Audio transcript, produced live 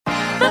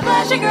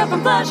Flashy girl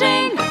from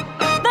Flushing,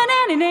 the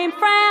nanny named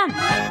Fran.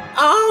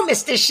 Oh,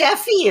 Mr.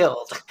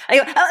 Sheffield.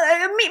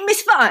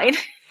 Miss Fine.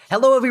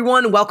 Hello,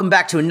 everyone. Welcome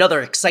back to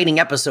another exciting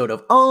episode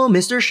of Oh,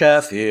 Mr.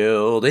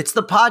 Sheffield. It's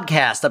the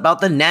podcast about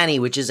The Nanny,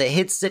 which is a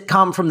hit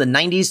sitcom from the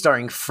 90s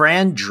starring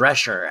Fran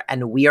Drescher.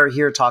 And we are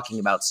here talking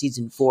about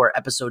Season 4,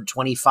 Episode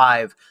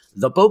 25,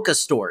 The Boca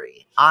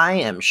Story. I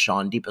am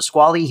Sean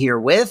DePasquale here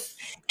with...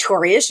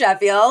 Toria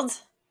Sheffield.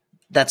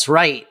 That's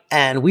right.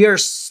 And we are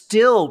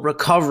still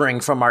recovering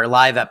from our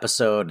live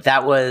episode.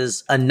 That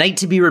was a night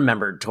to be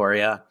remembered,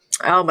 Toria.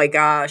 Oh my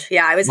gosh.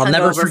 Yeah, I was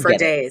hungover for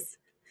days.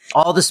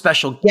 All the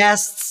special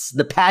guests,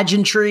 the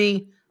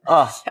pageantry.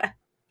 Oh,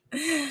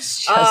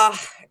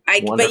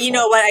 but you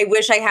know what? I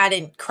wish I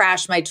hadn't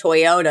crashed my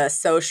Toyota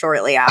so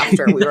shortly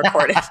after we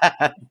recorded.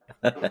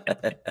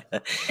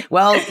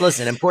 Well,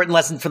 listen, important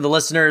lesson for the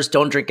listeners.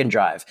 Don't drink and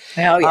drive.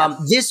 Oh, yeah.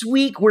 This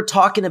week, we're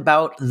talking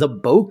about the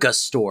Boca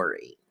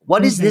Story.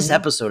 What is this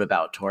episode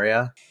about,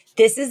 Toria?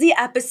 This is the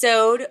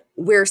episode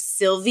where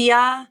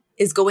Sylvia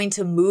is going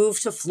to move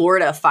to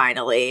Florida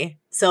finally.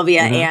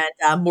 Sylvia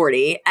and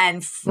Morty.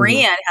 And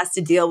Fran has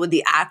to deal with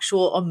the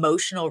actual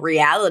emotional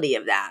reality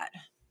of that.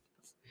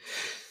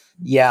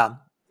 Yeah.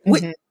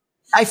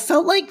 I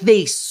felt like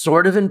they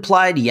sort of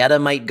implied Yetta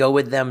might go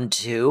with them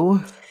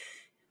too.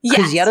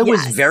 Because Yetta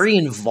was very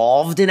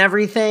involved in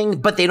everything,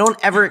 but they don't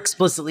ever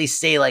explicitly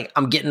say, like,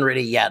 I'm getting rid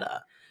of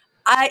Yetta.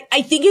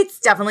 I think it's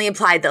definitely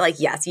implied that, like,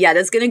 yes,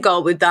 Yetta's going to go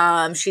with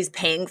them. She's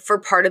paying for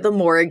part of the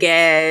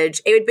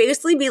mortgage. It would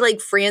basically be like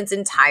Fran's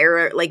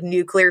entire, like,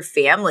 nuclear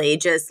family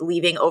just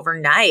leaving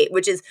overnight,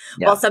 which is,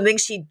 well, something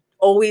she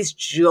always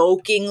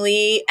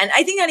jokingly, and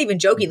I think not even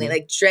jokingly,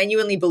 like,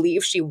 genuinely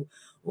believed she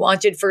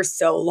wanted for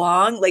so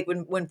long. Like,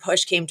 when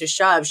push came to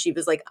shove, she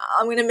was like,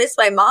 I'm going to miss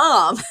my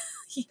mom,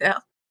 you know?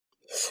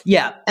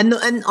 Yeah, and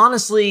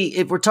honestly,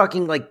 if we're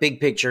talking like big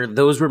picture,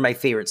 those were my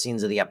favorite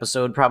scenes of the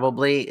episode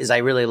probably, is I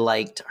really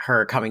liked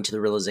her coming to the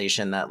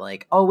realization that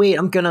like, oh wait,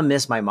 I'm gonna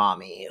miss my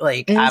mommy.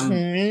 Like,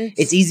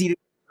 it's easy to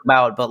talk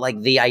about, but like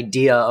the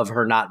idea of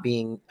her not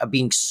being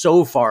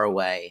so far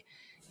away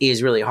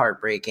is really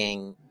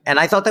heartbreaking. And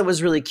I thought that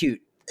was really cute.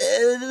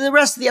 The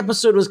rest of the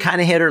episode was kind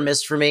of hit or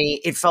miss for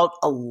me. It felt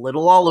a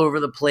little all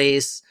over the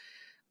place,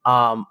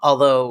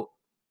 although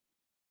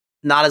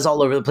not as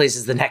all over the place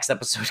as the next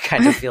episode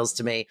kind of feels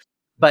to me.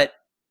 But,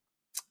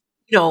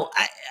 you know,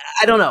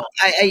 I don't know.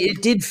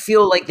 It did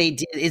feel like they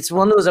did. It's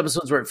one of those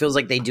episodes where it feels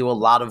like they do a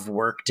lot of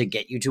work to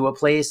get you to a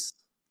place.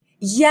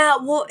 Yeah,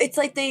 well, it's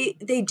like they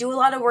do a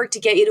lot of work to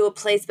get you to a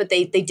place, but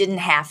they didn't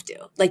have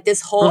to. Like this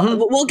whole,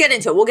 we'll get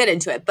into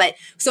it. But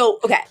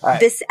so, okay,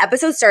 This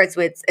episode starts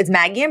with, it's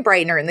Maggie and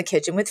Brighton are in the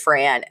kitchen with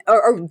Fran,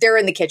 or they're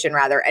in the kitchen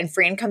rather, and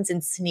Fran comes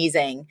in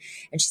sneezing,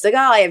 and she's like, oh,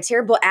 I have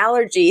terrible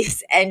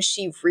allergies, and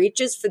she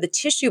reaches for the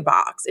tissue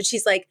box, and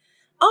she's like,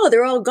 oh,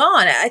 they're all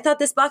gone. I thought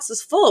this box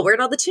was full.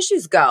 Where'd all the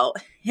tissues go?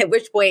 At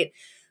which point,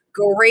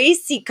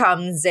 Gracie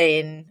comes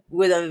in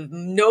with a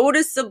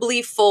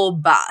noticeably full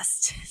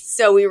bust.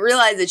 So we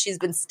realize that she's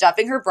been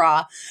stuffing her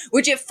bra,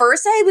 which at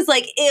first I was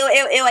like, ew,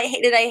 ew, ew, I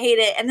hate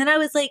it. And then I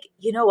was like,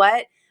 you know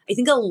what? I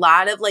think a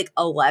lot of like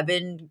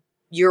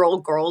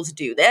 11-year-old girls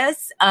do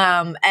this.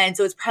 And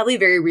so it's probably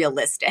very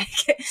realistic.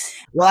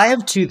 Well, I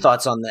have two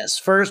thoughts on this.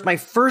 First, my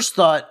first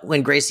thought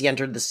when Gracie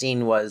entered the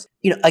scene was,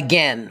 you know,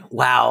 again,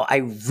 wow, I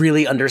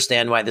really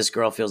understand why this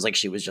girl feels like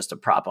she was just a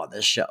prop on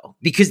this show.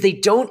 Because they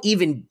don't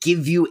even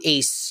give you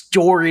a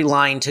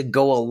storyline to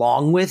go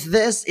along with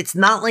this. It's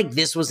not like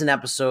this was an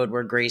episode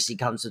where Gracie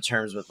comes to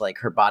terms with like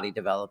her body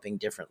developing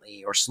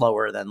differently or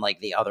slower than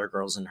like the other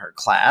girls in her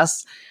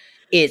class.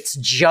 It's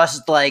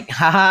just like,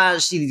 haha,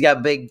 she's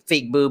got big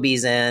fake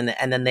boobies in,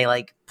 and then they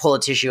like pull a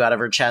tissue out of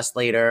her chest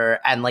later.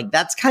 And like,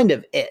 that's kind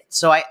of it.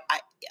 So I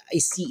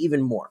see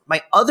even more.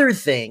 My other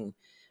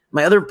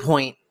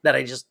point that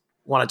I just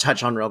want to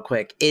touch on real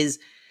quick is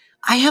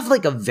I have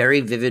like a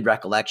very vivid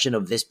recollection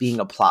of this being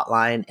a plot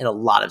line in a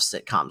lot of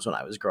sitcoms when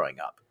I was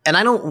growing up. And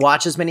I don't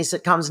watch as many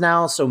sitcoms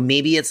now, so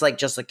maybe it's like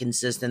just a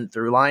consistent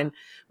through line.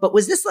 But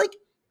was this like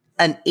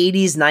an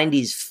 80s,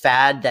 90s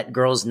fad that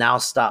girls now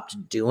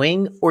stopped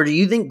doing? Or do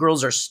you think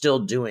girls are still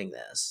doing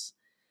this?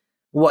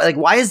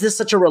 Why is this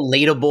such a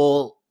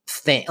relatable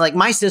thing? Like,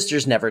 my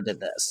sisters never did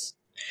this.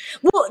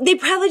 Well, they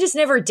probably just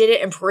never did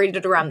it and paraded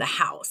it around the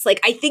house. Like,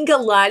 I think a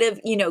lot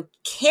of, you know,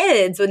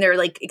 kids, when they're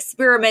like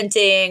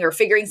experimenting or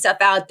figuring stuff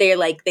out, they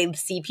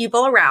see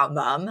people around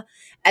them.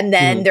 And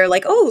then they're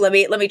like, oh, let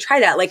me try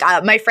that. Like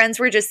my friends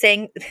were just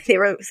saying, they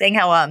were saying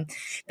how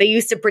they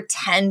used to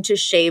pretend to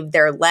shave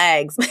their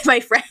legs. My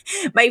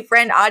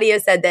friend Adia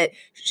said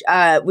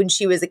that when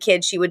she was a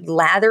kid, she would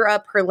lather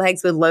up her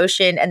legs with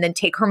lotion and then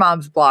take her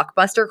mom's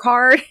Blockbuster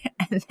card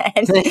and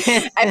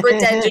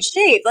pretend to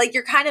shave. Like,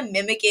 you're kind of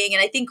mimicking.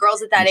 And I think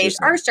girls at that age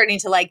are starting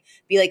to like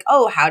be like,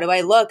 oh, how do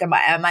I look? Am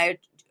I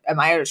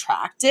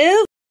attractive?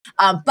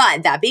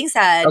 But that being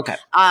said, Okay.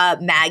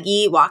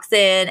 Maggie walks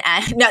in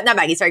and not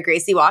Maggie, sorry,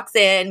 Gracie walks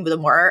in with a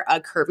more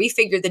curvy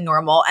figure than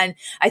normal. And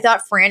I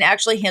thought Fran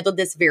actually handled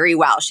this very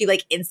well. She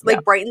like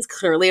Brighton's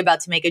clearly about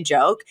to make a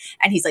joke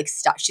and he's like,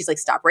 stop. She's like,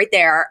 stop right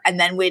there. And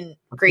then when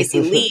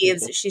Gracie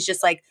leaves, she's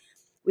just like,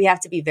 we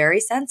have to be very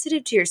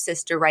sensitive to your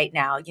sister right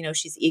now. You know,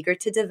 she's eager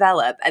to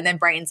develop. And then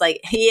Brighton's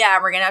like, yeah,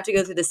 we're going to have to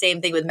go through the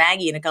same thing with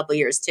Maggie in a couple of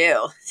years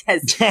too.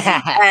 and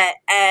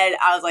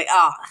I was like,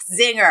 oh,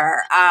 zinger.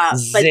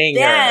 But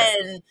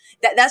then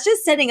that's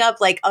just setting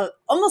up like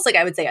almost like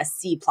I would say a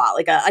C plot,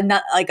 like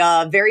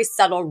a very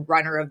subtle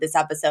runner of this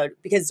episode,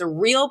 because the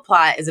real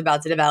plot is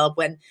about to develop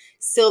when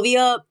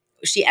Sylvia,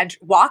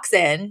 walks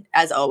in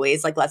as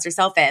always, like lets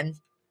herself in.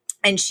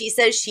 And she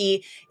says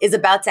she is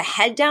about to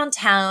head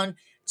downtown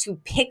to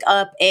pick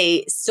up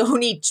a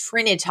Sony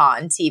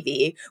Triniton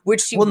TV,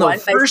 which she won.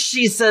 First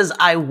she says,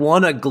 I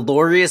won a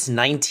glorious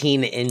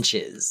 19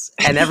 inches.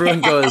 And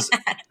everyone goes,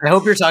 I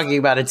hope you're talking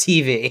about a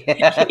TV.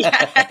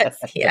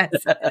 yes.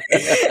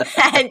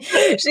 And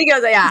she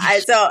goes, yeah.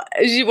 So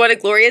she won a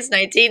glorious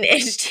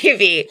 19-inch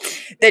TV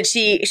that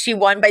she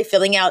won by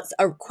filling out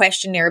a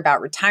questionnaire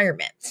about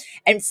retirement.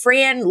 And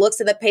Fran looks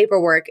at the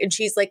paperwork and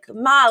she's like,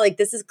 Ma, like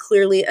this is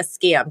clearly a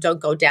scam. Don't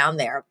go down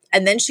there.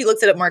 And then she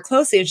looks at it more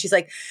closely and she's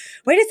like,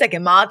 wait a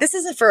second, Ma, this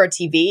isn't for a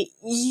TV.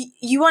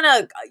 You want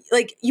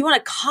a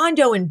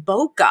condo in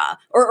Boca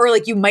or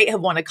like you might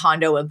have won a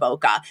condo in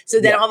Boca. So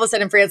then all of a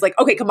sudden Fran's like,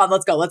 okay, come on,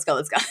 let's go.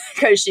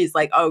 Because she's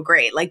like, oh,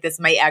 great. Like this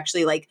might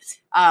actually like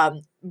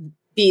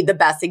be the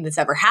best thing that's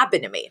ever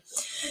happened to me.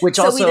 Which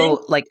so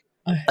also like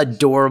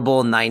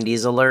adorable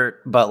 90s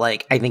alert, but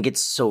like I think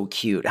it's so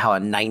cute how a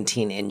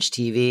 19-inch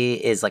TV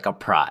is like a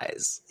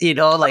prize, you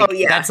know, like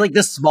that's like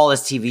the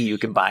smallest TV you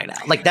can buy now,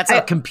 like that's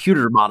a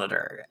computer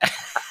monitor.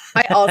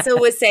 I also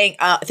was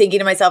thinking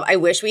to myself, I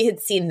wish we had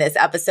seen this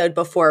episode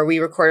before we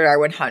recorded our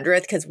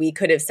 100th, because we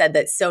could have said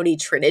that Sony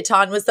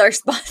Triniton was our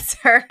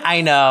sponsor.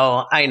 I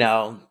know.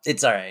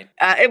 It's all right.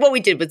 What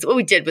we did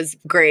was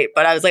great,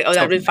 but I was like, oh,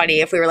 that would be funny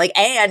if we were like,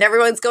 and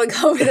everyone's going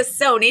home with a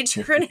Sony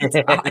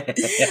Triniton.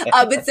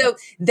 But so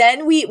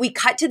then we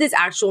cut to this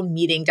actual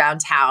meeting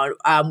downtown,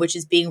 which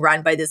is being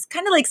run by this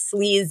kind of like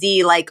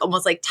sleazy, like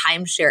almost like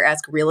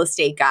timeshare-esque real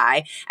estate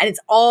guy. And it's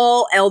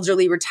all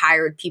elderly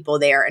retired people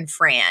there and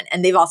Fran.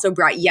 And they've also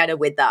brought Yetta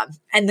with them.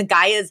 And the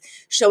guy is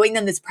showing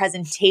them this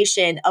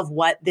presentation of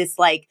what this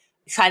like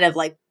kind of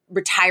like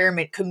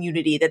retirement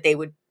community that they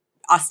would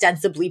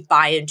ostensibly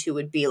buy into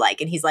would be like.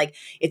 And he's like,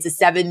 it's a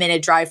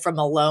 7-minute drive from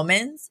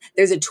Malomans.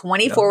 There's a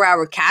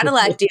 24-hour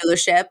Cadillac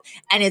dealership,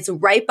 and it's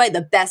right by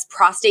the best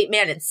prostate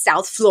man in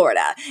South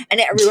Florida. And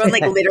everyone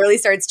like literally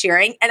starts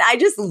cheering. And I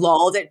just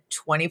lulled at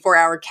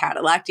 24-hour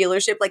Cadillac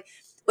dealership.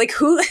 Like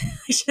who,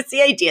 just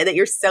the idea that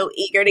you're so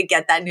eager to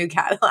get that new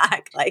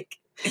Cadillac, like,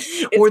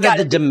 or that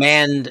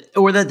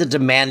the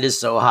demand is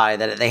so high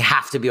that they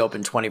have to be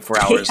open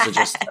 24 hours to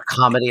just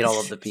accommodate all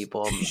of the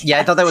people. Yeah,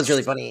 I thought that was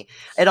really funny.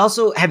 And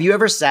also, have you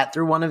ever sat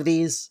through one of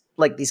these,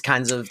 like these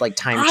kinds of like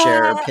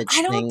timeshare pitch things?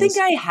 I don't think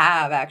I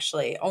have,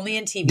 actually. Only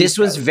in TV. This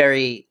was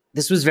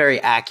very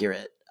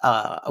accurate.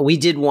 We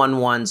did one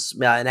once.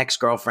 An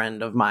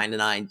ex-girlfriend of mine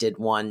and I did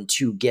one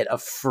to get a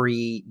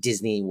free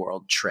Disney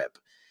World trip.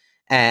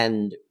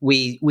 And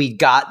we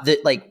got the,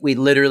 like,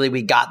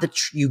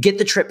 you get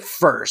the trip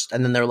first.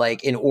 And then they're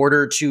like, in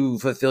order to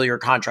fulfill your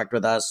contract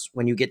with us,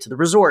 when you get to the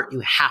resort, you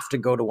have to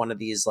go to one of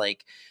these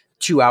like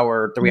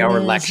 2-hour,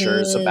 3-hour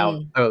lectures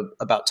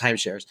about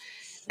timeshares.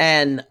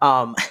 And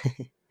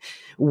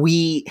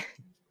we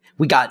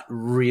got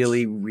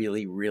really,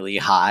 really, really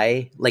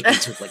high. Like we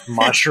took like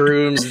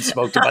mushrooms and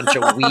smoked a bunch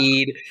of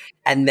weed.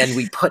 And then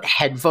we put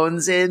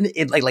headphones in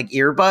like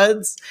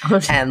earbuds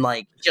and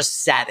like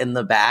just sat in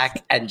the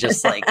back and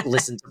just like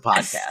listened to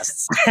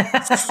podcasts.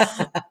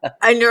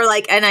 And you're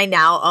like, and I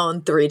now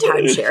own 3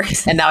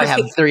 timeshares. And now I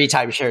have 3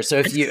 timeshares. So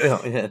if you,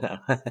 that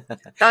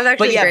was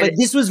actually but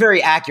this was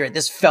very accurate.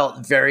 This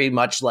felt very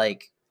much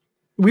like,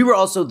 we were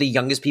also the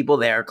youngest people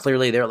there.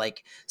 Clearly, they're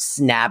like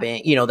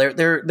snapping. You know,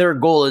 their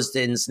goal is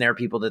to ensnare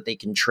people that they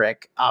can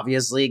trick,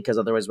 obviously, because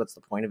otherwise, what's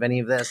the point of any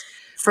of this?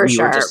 For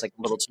sure. We were just like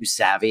a little too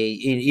savvy.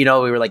 You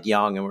know, we were like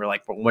young and we were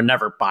like, we're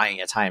never buying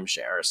a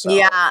timeshare. So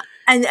yeah,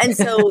 and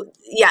so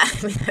yeah,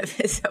 I mean,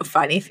 it's so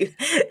funny if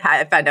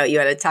I found out you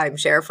had a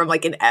timeshare from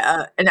like an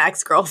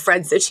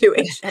ex-girlfriend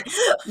situation.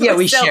 Yeah,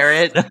 we share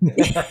it. But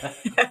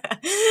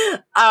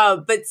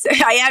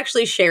I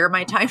actually share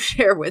my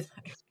timeshare with.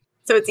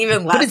 So it's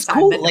even less. But it's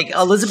cool. Like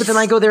Elizabeth and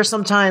I go there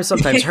sometimes.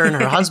 Sometimes her and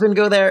her husband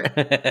go there.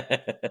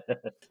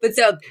 But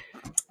so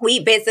we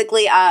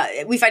basically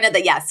we find out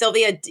that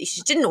Sylvia,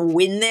 she didn't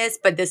win this,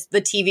 but the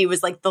TV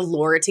was like the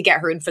lure to get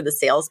her in for the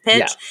sales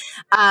pitch.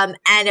 Yeah.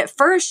 And at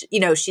first,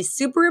 you know, she's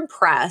super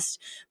impressed,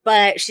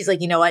 but she's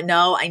like, you know what?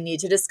 No, I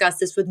need to discuss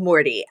this with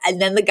Morty.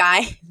 And then the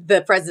guy,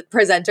 the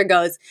presenter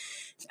goes,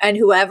 and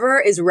whoever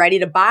is ready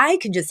to buy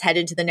can just head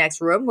into the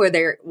next room where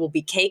there will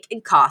be cake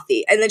and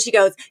coffee. And then she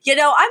goes, you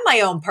know, I'm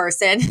my own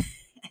person.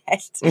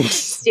 and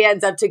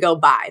stands up to go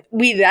by.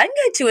 We then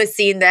get to a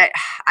scene that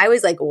I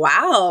was like,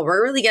 wow,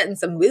 we're really getting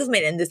some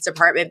movement in this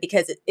department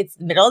because it's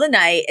the middle of the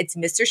night. It's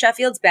Mr.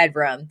 Sheffield's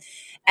bedroom.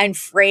 And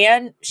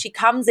Fran, she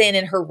comes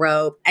in her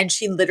robe and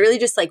she literally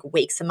just like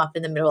wakes him up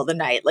in the middle of the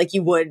night like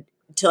you would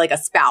to like a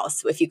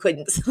spouse if you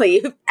couldn't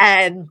sleep.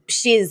 And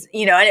she's,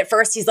 and at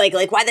first he's like,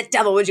 why the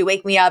devil would you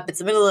wake me up? It's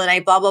the middle of the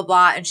night, blah, blah,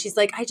 blah. And she's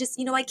like, I just,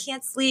 I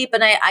can't sleep.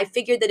 And I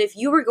figured that if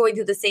you were going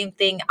through the same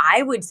thing,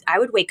 I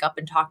would wake up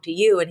and talk to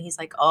you. And he's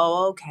like,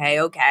 oh, okay.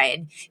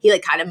 And he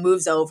like kind of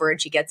moves over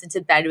and she gets into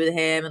bed with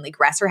him and like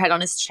rests her head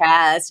on his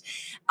chest.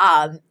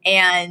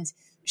 And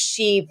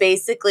she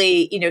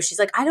basically, she's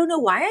like, I don't know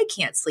why I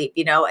can't sleep.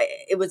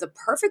 It was a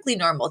perfectly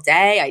normal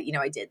day. I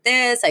did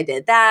this, I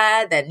did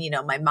that. Then,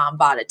 my mom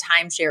bought a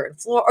timeshare in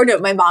Florida, or no,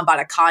 my mom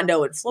bought a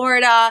condo in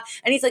Florida.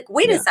 And he's like,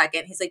 wait a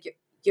second. He's like,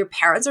 your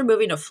parents are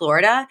moving to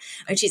Florida?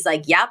 And she's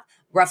like, yep,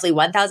 roughly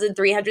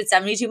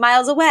 1,372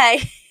 miles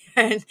away.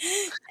 and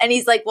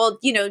he's like, well,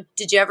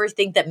 did you ever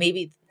think that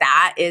maybe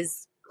that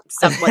is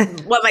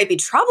somewhat what might be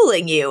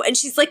troubling you? And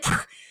she's like,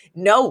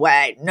 no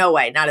way,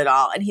 not at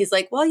all. And he's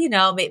like, well,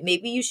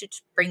 maybe you should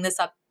bring this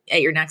up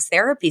at your next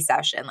therapy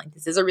session. Like,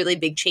 this is a really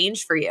big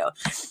change for you.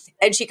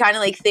 And she kind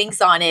of like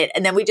thinks on it.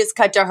 And then we just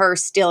cut to her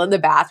still in the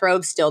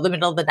bathrobe, still in the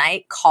middle of the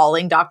night,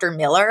 calling Dr.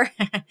 Miller.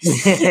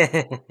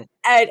 and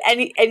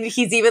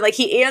he's even like,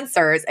 he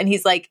answers and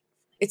he's like,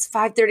 it's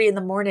 5:30 in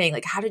the morning.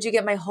 Like, how did you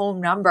get my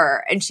home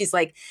number? And she's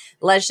like,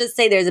 let's just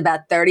say there's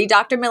about 30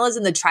 Dr. Millers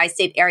in the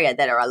tri-state area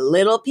that are a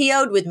little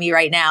PO'd with me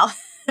right now.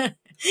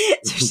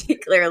 So she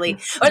clearly,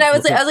 and I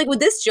was like,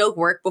 would this joke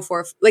work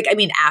before,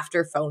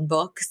 after phone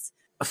books?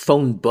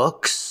 Phone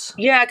books?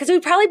 Yeah, because it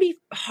would probably be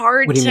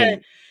hard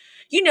to,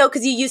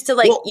 because you used to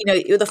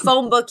with a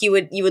phone book, you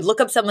would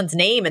look up someone's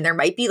name and there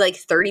might be like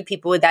 30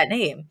 people with that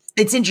name.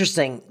 It's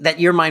interesting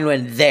that your mind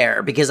went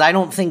there because I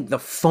don't think the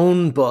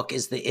phone book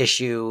is the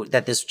issue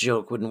that this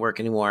joke wouldn't work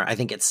anymore. I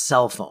think it's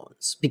cell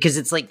phones because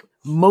it's like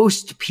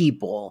most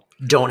people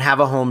don't have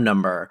a home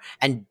number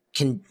and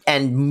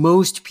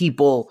most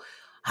people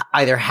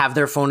either have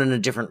their phone in a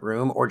different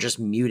room or just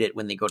mute it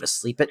when they go to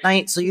sleep at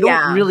night. So you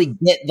don't really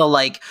get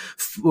the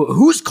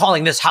who's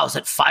calling this house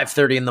at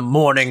 5:30 in the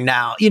morning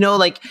now?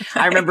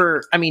 I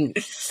remember, I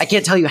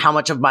can't tell you how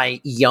much of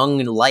my young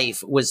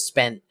life was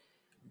spent,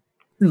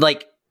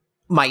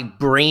 my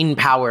brain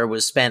power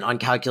was spent on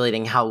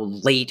calculating how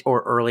late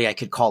or early I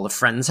could call a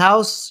friend's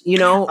house, you're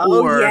so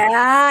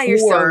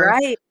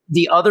right.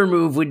 The other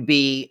move would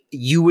be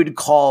you would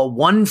call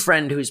one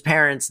friend whose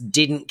parents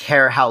didn't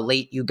care how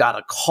late you got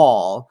a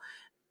call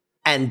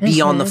and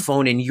be on the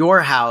phone in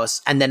your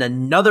house. And then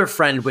another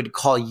friend would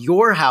call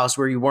your house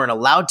where you weren't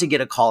allowed to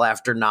get a call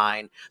after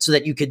 9 so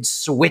that you could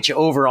switch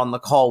over on the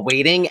call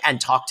waiting and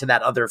talk to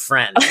that other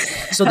friend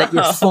so that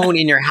your phone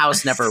in your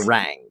house never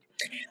rang.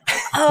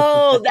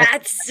 Oh,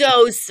 that's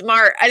so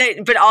smart.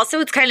 But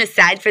also it's kind of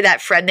sad for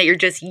that friend that you're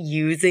just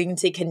using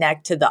to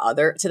connect to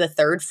the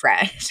third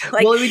friend. It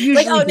would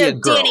usually be a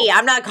girl. Danny,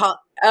 I'm not calling.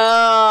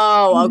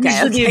 Oh, okay.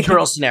 It would usually be a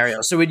girl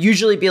scenario. So it would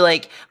usually be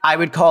like, I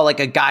would call like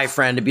a guy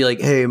friend and be like,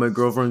 hey, my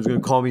girlfriend's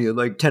going to call me at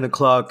like 10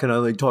 o'clock. Can I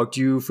like talk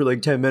to you for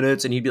like 10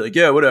 minutes? And he'd be like,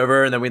 yeah,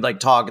 whatever. And then we'd like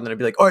talk. And then I'd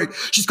be like, all right,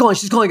 she's calling.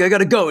 I got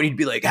to go. And he'd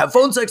be like, have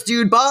phone sex,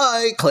 dude.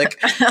 Bye.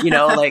 Click.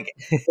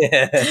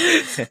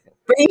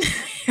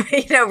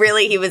 But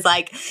really, he was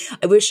like,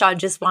 I wish Sean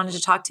just wanted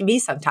to talk to me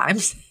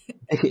sometimes.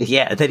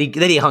 Yeah, then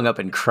he hung up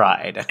and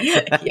cried.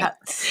 Yeah.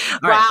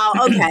 Wow.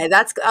 Right.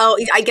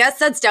 Okay. I guess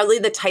that's definitely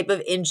the type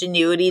of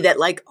ingenuity that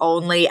like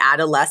only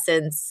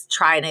adolescents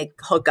trying to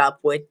hook up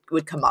would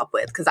come up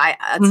with. Because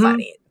that's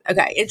funny.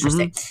 Okay.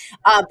 Interesting.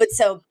 But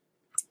so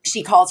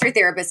she calls her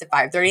therapist at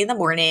 5:30 in the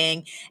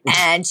morning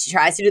and she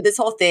tries to do this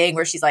whole thing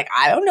where she's like,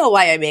 I don't know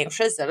why I'm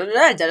anxious.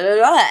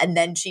 And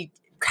then she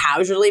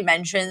casually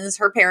mentions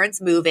her parents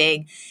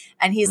moving.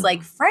 And he's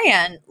like,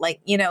 Fran,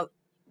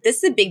 this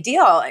is a big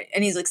deal.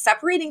 And he's like,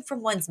 separating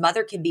from one's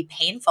mother can be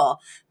painful,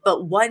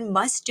 but one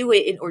must do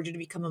it in order to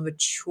become a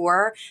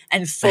mature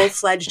and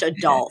full-fledged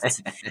adult.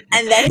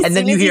 And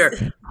then you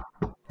hear,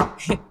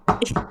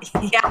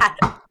 yeah.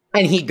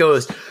 And he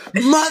goes,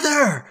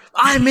 Mother,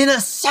 I'm in a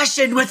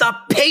session with a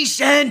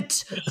patient.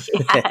 So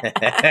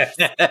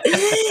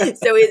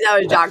he's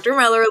out. Dr.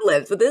 Miller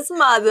lives with his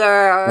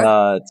mother.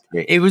 That's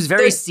great. It was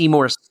very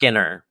Seymour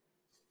Skinner.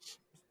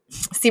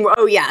 Seymour.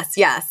 Oh, yes.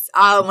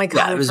 Oh my God.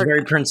 Yeah, it was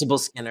very Principal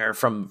Skinner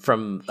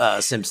from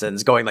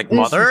Simpsons going like,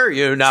 Mother,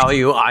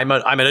 I'm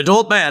an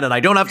adult man and I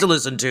don't have to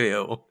listen to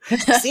you.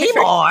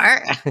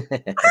 Seymour.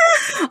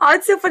 Oh,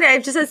 it's so funny.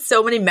 I've just had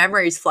so many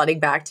memories flooding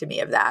back to me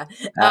of that.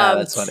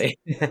 That's funny.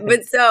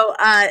 But so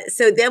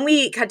then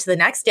we cut to the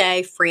next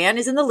day. Fran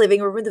is in the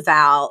living room with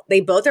Val.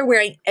 They both are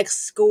wearing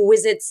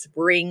exquisite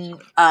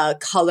spring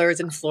colors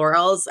and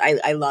florals.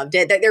 I loved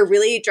it. They're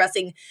really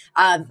dressing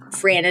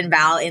Fran and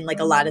Val in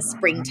like a lot of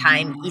springtime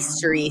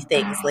Eastery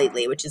things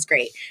lately, which is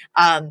great.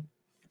 But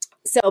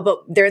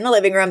they're in the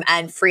living room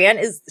and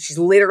she's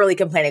literally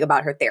complaining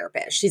about her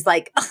therapist. She's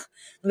like,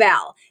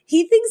 Val,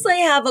 he thinks I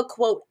have a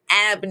quote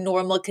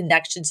abnormal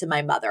connection to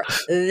my mother.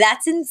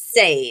 That's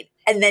insane.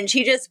 And then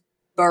she just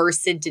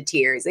bursts into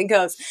tears and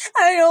goes,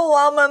 I don't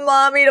want my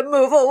mommy to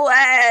move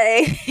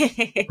away.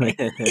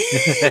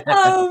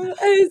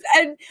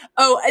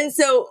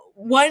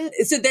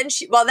 So then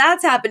while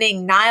that's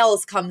happening,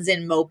 Niles comes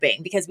in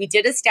moping because we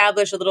did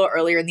establish a little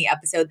earlier in the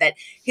episode that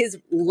his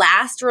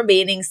last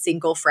remaining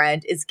single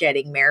friend is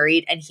getting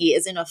married, and he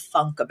is in a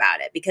funk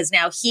about it because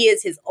now he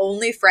is his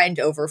only friend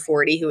over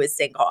 40 who is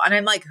single. And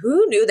I'm like,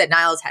 who knew that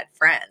Niles had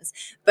friends?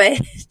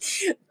 But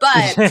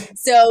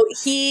so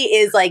he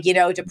is like,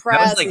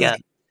 depressed.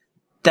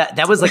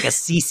 That was like a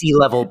CC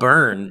level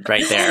burn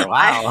right there.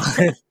 Wow.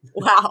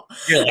 Wow.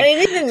 Like, I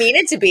didn't even mean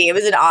it to be. It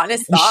was an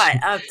honest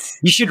thought.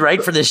 You should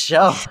write for this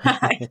show.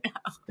 I know.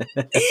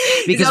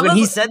 Because when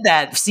he said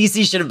that,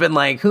 CC should have been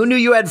like, who knew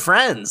you had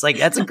friends? Like,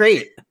 that's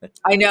great.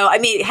 I know. I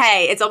mean,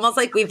 hey, it's almost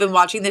like we've been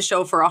watching this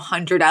show for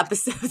 100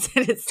 episodes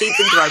and it seeps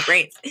into our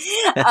brains.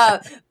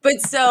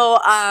 But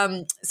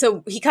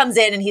so he comes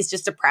in and he's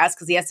just depressed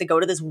because he has to go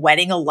to this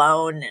wedding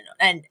alone.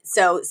 And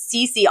so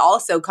Cece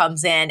also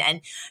comes in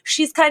and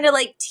she's kind of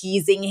like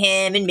teasing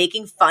him and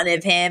making fun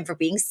of him for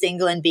being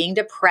single and being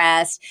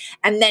depressed.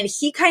 And then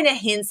he kind of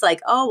hints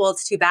like, oh, well,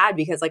 it's too bad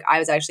because like I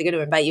was actually going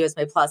to invite you as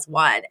my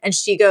 +1. And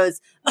she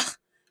goes,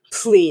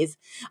 please,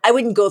 I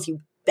wouldn't go if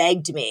you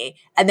begged me.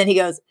 And then he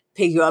goes,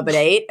 pick you up at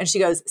 8. And she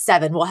goes,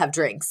 7, we'll have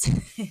drinks.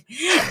 And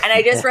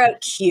I just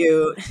wrote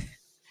cute.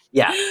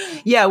 Yeah.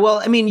 Yeah.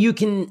 Well, I mean, you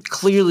can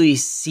clearly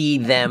see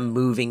them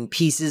moving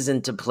pieces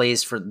into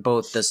place for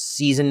both the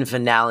season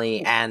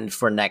finale and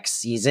for next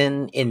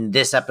season in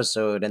this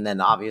episode. And then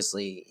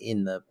obviously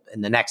in the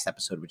next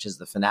episode, which is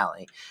the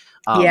finale.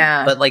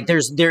 But like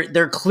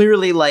they're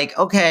clearly like,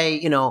 okay,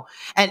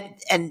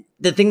 and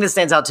the thing that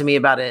stands out to me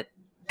about it,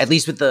 at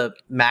least with the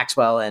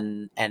Maxwell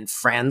and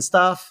Fran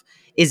stuff,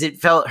 is it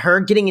felt her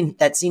getting in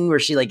that scene where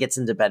she like gets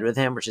into bed with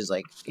him, where she's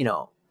like,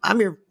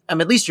 I'm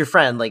at least your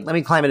friend. Like, let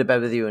me climb into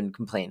bed with you and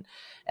complain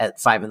at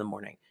 5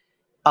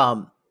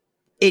 a.m.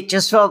 It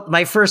just felt,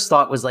 my first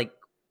thought was like,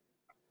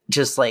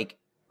 just like,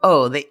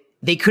 oh,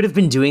 they could have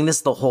been doing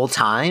this the whole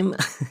time.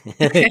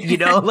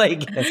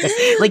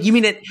 like you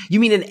mean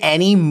in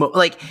any,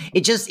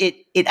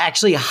 it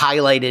actually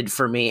highlighted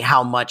for me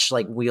how much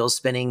like wheel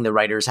spinning the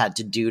writers had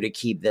to do to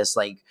keep this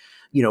like,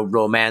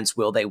 romance,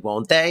 will they,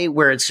 won't they,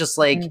 where it's just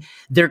like,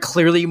 they're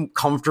clearly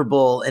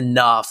comfortable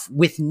enough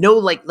with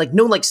no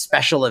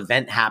special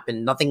event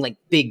happened, nothing like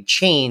big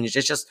change.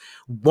 It's just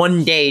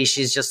one day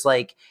she's just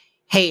like,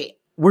 hey,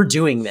 we're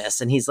doing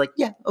this. And he's like,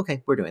 yeah,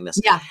 okay, we're doing this.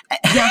 Yeah.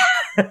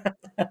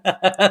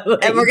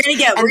 And we're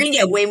gonna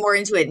get way more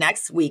into it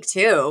next week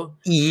too.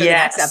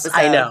 Yes, the next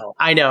episode.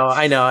 I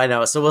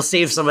know. So we'll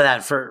save some of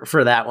that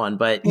for that one.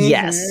 But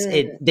yes,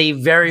 they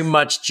very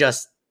much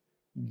just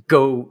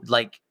go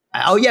like,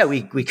 oh yeah,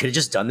 we could have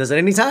just done this at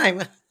any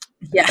time.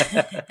 Yeah.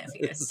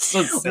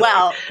 So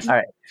well, all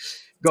right,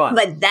 go on.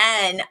 But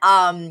then,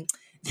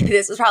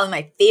 this was probably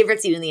my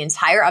favorite scene in the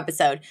entire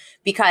episode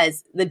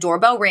because the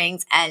doorbell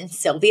rings and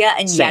Sylvia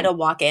and Yetta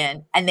walk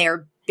in and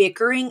they're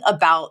bickering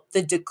about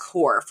the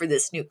decor for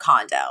this new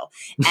condo.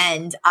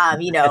 And,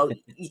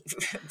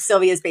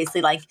 Sylvia's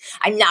basically like,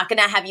 I'm not going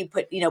to have you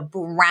put,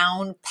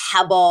 brown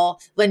pebble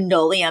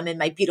linoleum in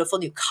my beautiful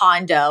new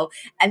condo.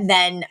 And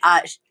then,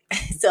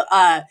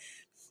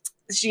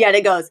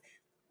 Yetta goes,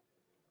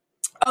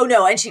 oh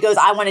no. And she goes,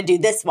 I want to do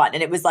this one.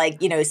 And it was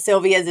like,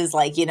 Sylvia's is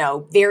like,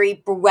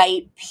 very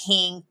bright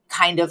pink,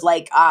 kind of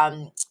like,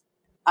 oh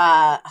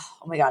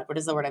my God, what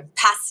is the word?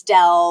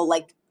 Pastel,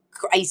 like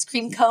ice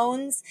cream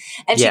cones.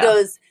 And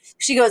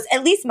she goes,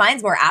 at least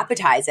mine's more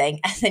appetizing.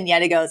 And then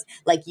Yetta goes,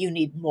 like, you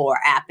need more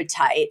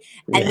appetite.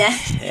 And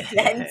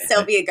then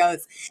Sylvia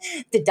goes,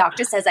 the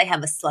doctor says I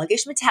have a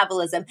sluggish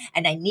metabolism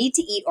and I need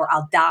to eat or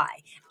I'll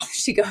die.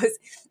 She goes,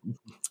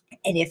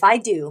 and if I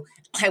do,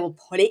 I will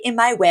put it in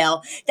my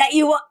will that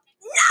you will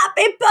not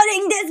be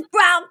putting this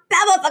brown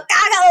pebble for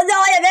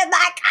linoleum in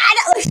my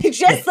condo. She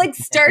just like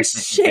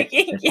starts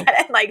shaking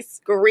and like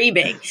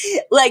screaming.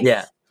 Like,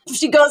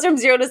 she goes from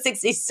 0 to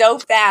 60 so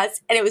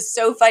fast. And it was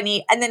so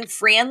funny. And then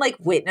Fran like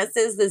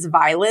witnesses this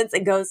violence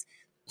and goes,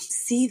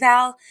 see,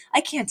 Val, I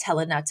can't tell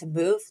her not to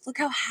move. Look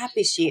how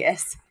happy she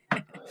is.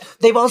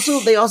 They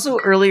also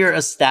earlier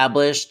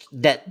established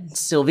that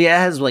Sylvia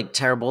has like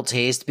terrible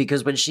taste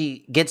because when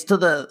she gets to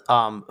the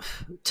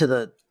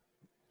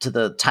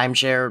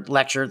timeshare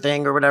lecture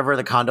thing or whatever,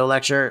 the condo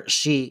lecture,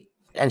 she's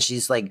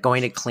like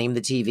going to claim the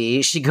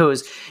TV. She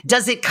goes,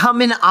 does it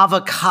come in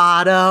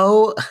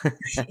avocado?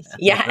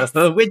 Yes.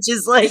 Which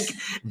is like,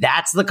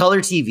 that's the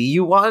color TV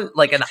you want?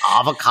 Like an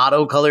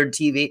avocado colored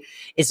TV.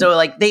 And so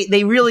like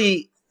they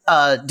really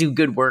do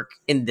good work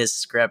in this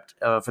script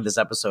for this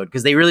episode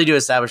because they really do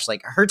establish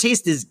like her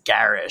taste is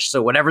garish.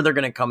 So whatever they're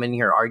going to come in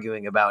here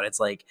arguing about, it's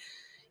like,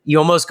 you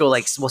almost go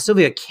like, well,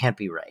 Sylvia can't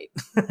be right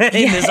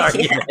in this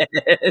argument.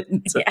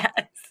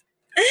 Yes.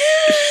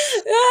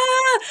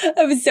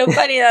 It was so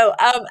funny though.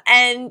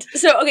 And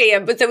so,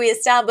 but so we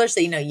established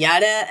that,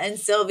 Yetta and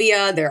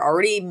Sylvia, they're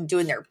already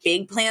doing their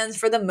big plans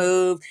for the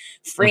move.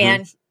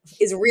 Fran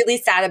is really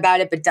sad about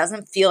it, but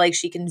doesn't feel like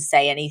she can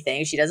say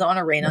anything. She doesn't want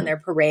to rain on their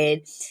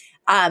parade.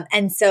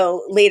 And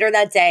so later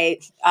that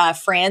day,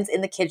 Fran's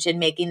in the kitchen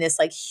making this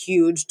like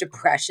huge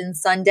depression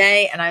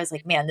sundae. And I was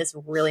like, man, this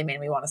really made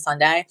me want a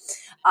sundae.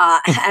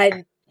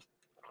 And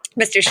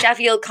Mr.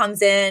 Sheffield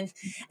comes in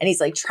and he's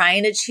like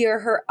trying to cheer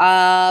her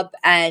up.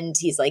 And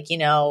he's like,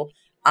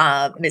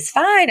 Miss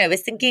Fine, I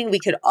was thinking we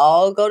could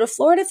all go to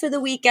Florida for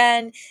the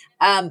weekend.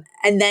 And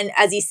then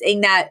as he's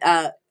saying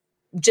that,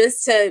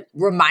 just to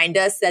remind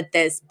us that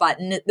this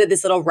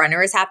little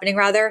runner is happening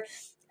rather,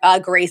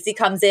 Gracie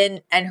comes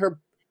in and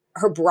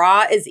her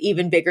bra is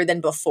even bigger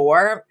than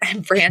before.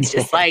 And Fran's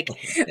like,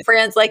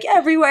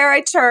 everywhere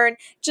I turn,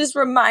 just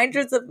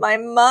reminders of my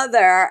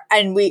mother.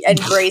 And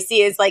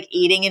Gracie is like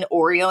eating an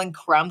Oreo and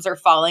crumbs are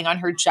falling on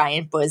her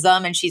giant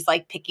bosom. And she's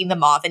like picking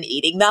them off and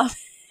eating them.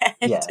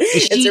 And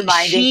it's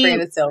reminding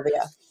Fran of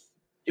Sylvia.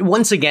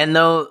 Once again,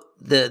 though,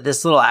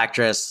 this little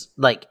actress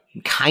like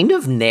kind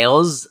of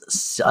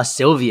nails a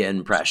Sylvia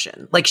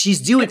impression. Like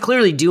she's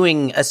clearly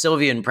doing a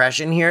Sylvia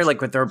impression here, like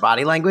with her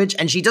body language,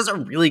 and she does a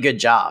really good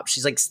job.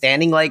 She's like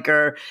standing like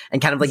her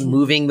and kind of like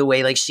moving the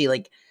way like she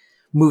like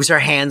moves her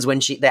hands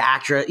when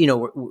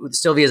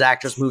Sylvia's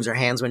actress moves her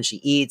hands when she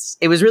eats.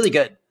 It was really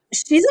good.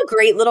 She's a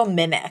great little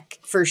mimic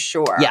for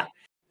sure. Yeah.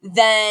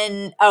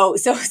 Then,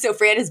 so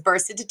Fran has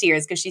burst into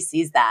tears because she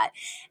sees that.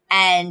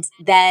 And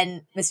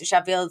then Mr.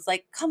 Sheffield's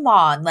like, come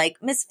on, like,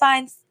 Miss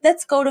Fine,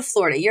 let's go to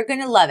Florida. You're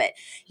going to love it.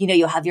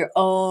 You'll have your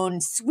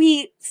own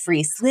suite,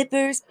 free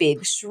slippers,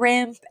 big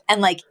shrimp.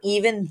 And like,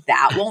 even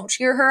that won't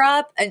cheer her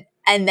up.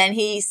 And then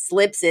he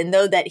slips in,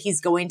 though, that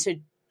he's going to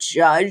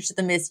judge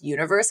the Miss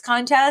Universe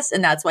contest.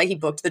 And that's why he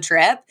booked the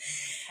trip.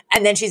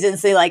 And then she's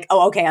instantly like,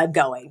 oh, okay, I'm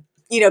going,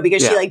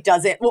 because she like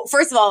doesn't. Well,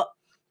 first of all,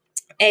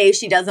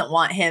 she doesn't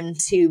want him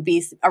to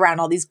be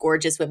around all these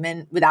gorgeous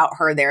women without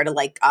her there to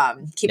like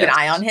keep an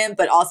eye on him.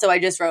 But also I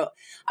just wrote,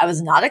 I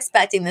was not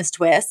expecting this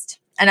twist.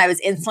 And I was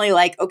instantly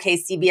like, okay,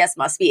 CBS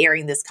must be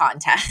airing this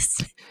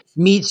contest.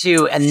 Me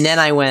too. And then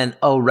I went,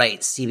 oh, right.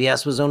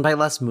 CBS was owned by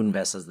Les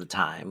Moonves at the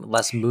time.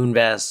 Les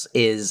Moonves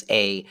is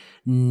a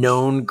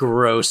known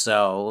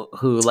grosso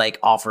who like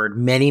offered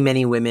many,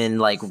 many women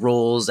like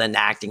roles and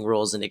acting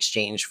roles in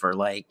exchange for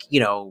like,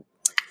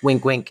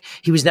 wink, wink.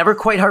 He was never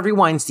quite Harvey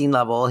Weinstein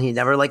level. He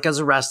never like was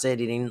arrested.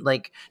 He didn't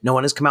like, no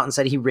one has come out and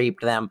said he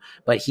raped them,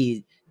 but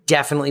he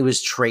definitely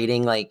was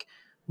trading like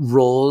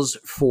roles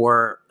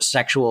for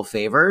sexual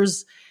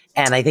favors.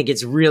 And I think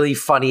it's really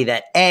funny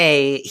that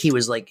he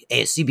was like,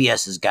 hey,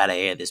 CBS has got to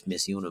air this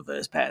Miss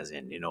Universe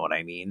pageant. You know what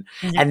I mean?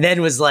 Mm-hmm. And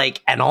then was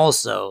like, and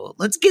also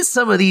let's get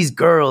some of these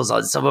girls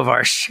on some of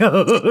our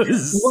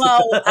shows.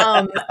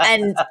 Well,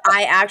 and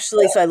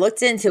so I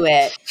looked into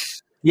it.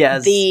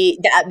 Yes.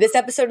 This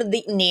episode of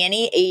The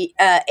Nanny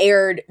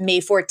aired May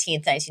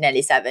 14th,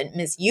 1997.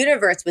 Miss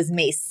Universe was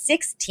May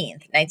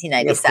 16th,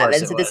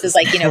 1997. So this was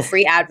like,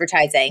 free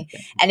advertising.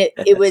 And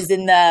it was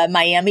in the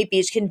Miami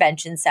Beach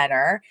Convention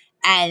Center.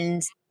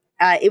 And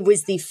it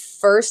was the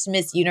first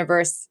Miss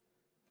Universe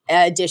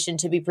edition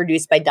to be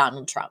produced by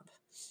Donald Trump.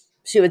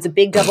 So it was a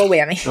big double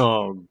whammy.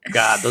 Oh,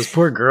 God, those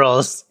poor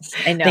girls.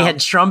 I know. They had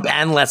Trump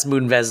and Les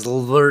Moonves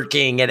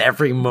lurking at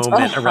every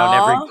moment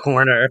around every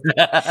corner.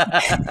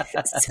 That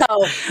gets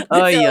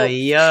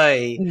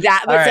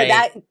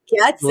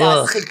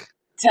us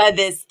to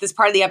this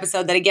part of the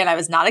episode that, again, I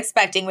was not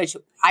expecting, which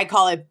I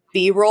call it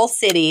B-roll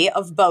city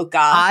of Boca.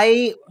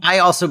 I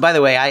also, by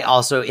the way,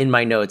 in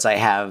my notes, I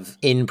have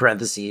in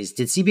parentheses,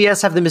 did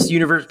CBS have the Miss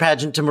Universe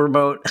pageant to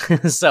promote?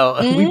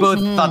 So we both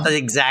thought the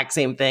exact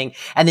same thing.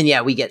 And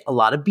then, we get a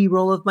lot of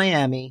B-roll of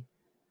Miami.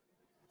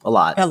 A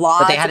lot.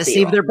 But they had to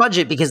save their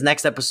budget because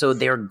next episode,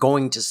 they are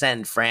going to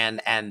send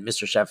Fran and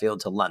Mr. Sheffield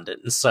to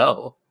London.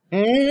 So.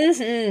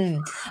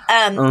 And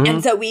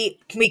so we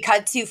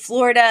cut to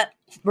Florida.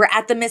 We're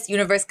at the Miss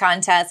Universe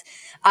contest.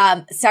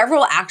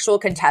 Several actual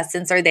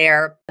contestants are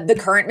there. The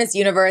current Miss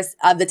Universe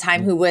of the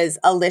time, who was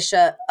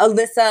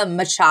Alyssa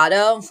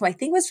Machado, who I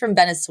think was from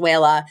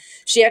Venezuela.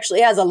 She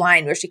actually has a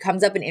line where she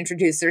comes up and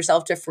introduces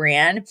herself to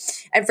Fran.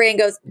 And Fran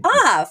goes,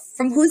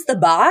 from Who's the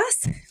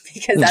Boss?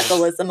 Because that's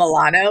Alyssa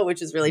Milano,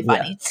 which is really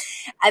funny.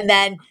 Yeah. And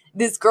then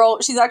this girl,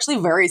 she's actually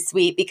very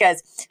sweet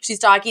because she's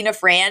talking to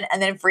Fran,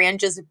 and then Fran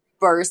just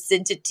bursts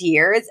into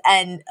tears,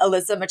 and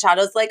Alyssa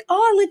Machado's like,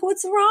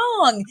 what's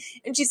wrong?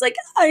 And she's like,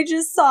 I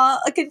just saw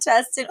a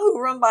contestant who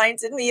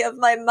reminded me of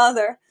my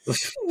mother,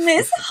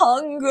 Miss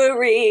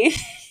Hungary.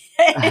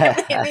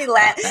 It made me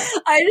laugh.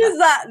 I just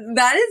thought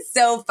that is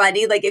so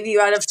funny. Like if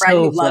you had a friend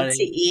who loved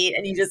to eat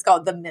and you just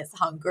called them Miss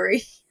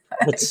Hungary.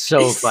 That's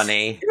so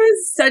funny. It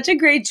was such a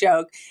great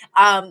joke.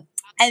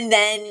 And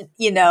then,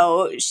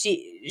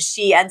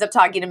 she ends up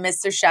talking to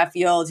Mr.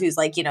 Sheffield, who's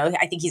like,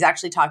 I think he's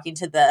actually talking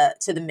to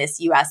the Miss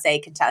USA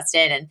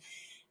contestant.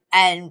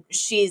 And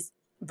she's,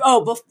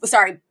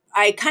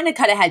 I kind of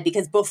cut ahead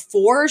because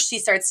before she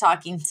starts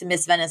talking to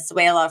Miss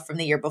Venezuela from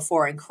the year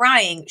before and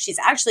crying, she's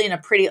actually in a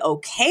pretty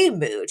okay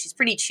mood. She's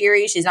pretty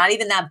cheery. She's not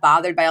even that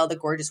bothered by all the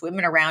gorgeous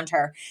women around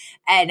her.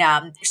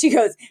 And she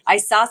goes, I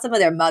saw some of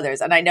their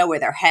mothers and I know where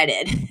they're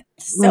headed.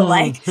 So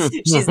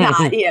she's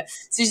not,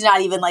 she's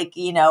not even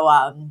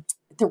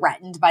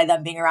threatened by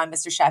them being around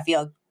Mr.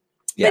 Sheffield.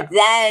 Yeah. But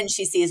then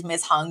she sees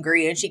Miss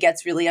Hungry and she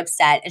gets really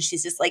upset. And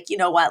she's just like, you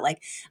know what?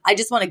 Like, I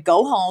just want to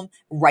go home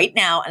right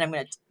now. And I'm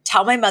going to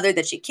tell my mother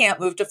that she can't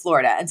move to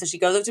Florida. And so she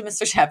goes up to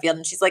Mr. Sheffield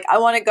and she's like, I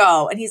want to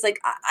go. And he's like,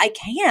 I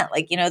can't.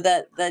 Like,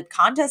 the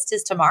contest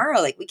is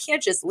tomorrow. Like, we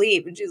can't just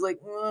leave. And she's like,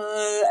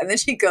 and then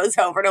she goes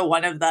over to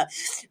one of the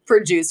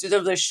producers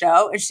of the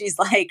show and she's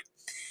like,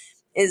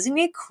 isn't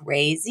it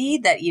crazy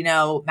that,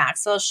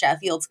 Maxwell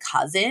Sheffield's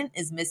cousin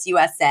is Miss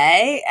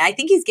USA? I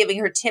think he's giving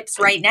her tips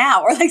right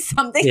now or like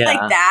something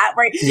like that,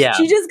 where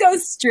she just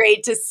goes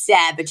straight to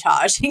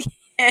sabotaging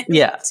him.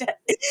 Yeah.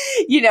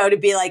 To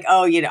be like,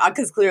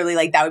 because clearly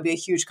like that would be a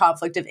huge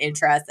conflict of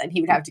interest and he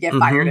would have to get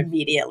fired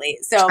immediately.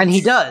 So, and he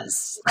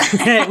does,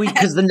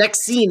 because the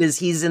next scene is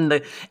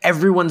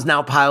everyone's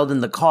now piled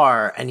in the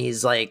car and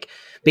he's like,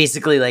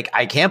 basically like,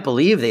 I can't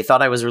believe they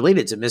thought I was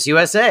related to Miss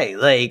USA.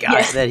 Like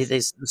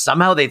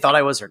somehow they thought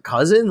I was her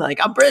cousin. Like,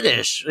 I'm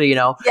British,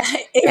 Yeah,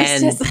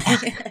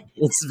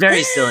 it's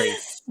very silly.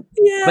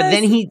 Yes. But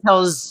then he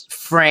tells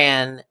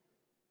Fran,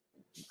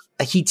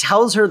 he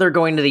tells her they're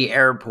going to the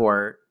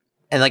airport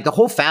and like the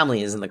whole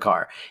family is in the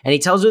car and he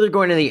tells her they're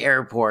going to the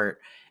airport.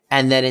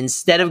 And then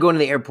instead of going to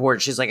the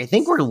airport, she's like, I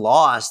think we're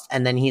lost.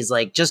 And then he's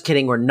like, just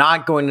kidding. We're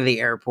not going to the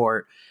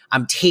airport.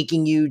 I'm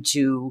taking you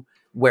to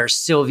where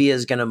Sylvia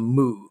is going to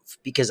move,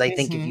 because I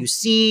think if you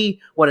see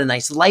what a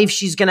nice life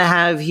she's going to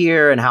have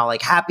here and how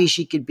like happy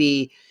she could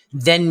be,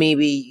 then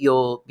maybe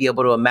you'll be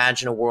able to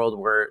imagine a world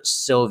where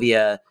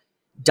Sylvia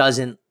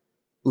doesn't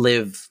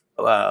live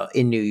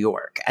in New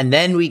York. And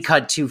then we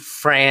cut to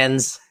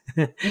Fran's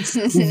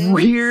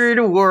weird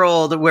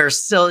world where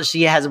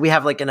we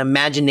have like an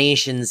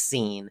imagination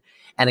scene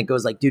and it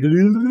goes like,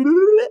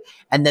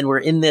 and then we're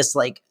in this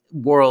like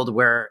world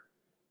where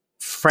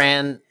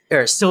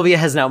Sylvia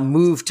has now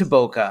moved to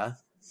Boca,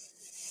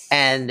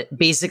 and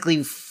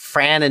basically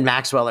Fran and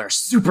Maxwell are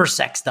super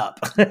sexed up.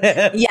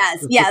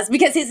 Yes,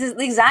 because his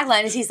exact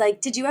line is he's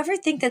like, did you ever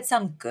think that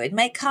some good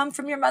might come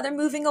from your mother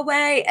moving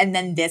away? And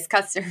then this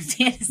cuts to her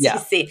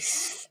fantasy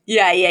scene.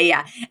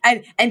 Yeah.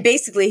 And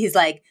basically he's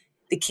like,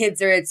 the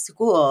kids are at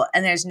school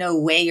and there's no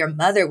way your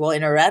mother will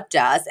interrupt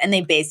us. And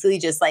they basically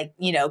just like,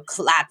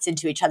 collapse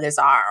into each other's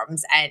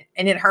arms. And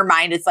in her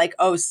mind, it's like,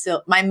 oh,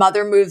 so my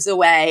mother moves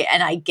away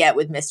and I get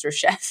with Mr.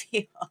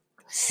 Sheffield.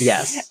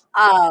 Yes.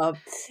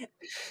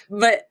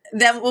 But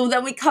then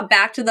we come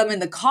back to them in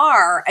the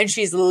car and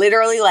she's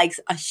literally like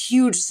a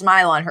huge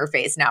smile on her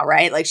face now,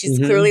 right? Like she's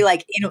clearly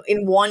like,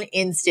 in one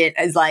instant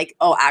is like,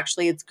 oh,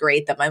 actually it's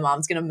great that my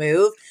mom's going to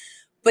move.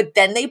 But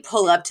then they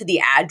pull up to the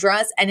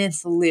address and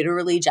it's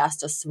literally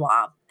just a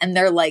swamp. And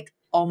they're like,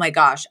 oh my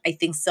gosh, I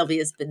think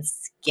Sylvia's been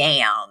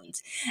scammed.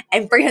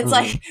 And Fran's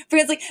like,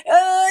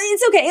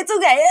 it's okay.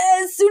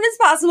 As soon as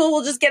possible,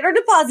 we'll just get her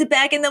deposit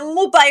back and then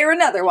we'll buy her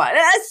another one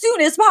as soon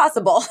as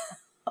possible.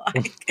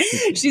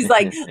 She's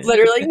like,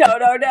 literally,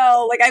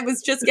 no. Like, I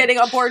was just getting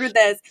on board with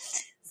this.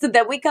 So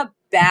then we come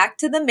back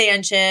to the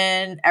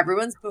mansion.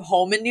 Everyone's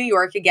home in New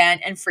York again.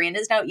 And Fran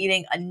is now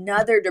eating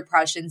another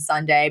depression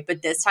sundae,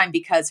 but this time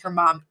because her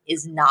mom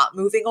is not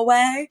moving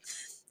away.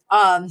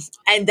 And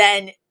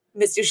then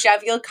Mr.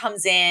 Sheffield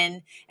comes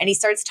in and he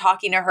starts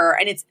talking to her,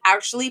 and it's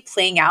actually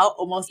playing out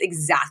almost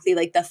exactly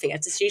like the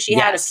fantasy she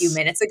had a few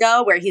minutes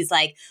ago, where he's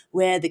like,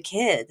 where are the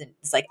kids? And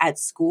it's like, at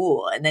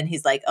school. And then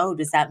he's like, oh,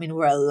 does that mean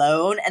we're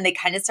alone? And they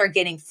kind of start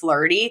getting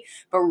flirty.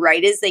 But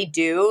right as they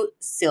do,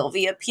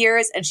 Sylvia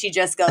appears and she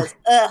just goes,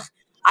 ugh,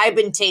 I've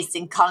been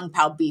tasting Kung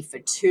Pao beef for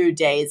 2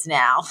 days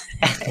now.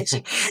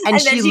 she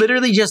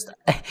literally just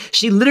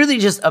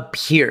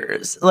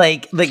appears.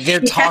 Like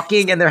they're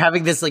talking and they're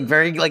having this like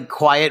very like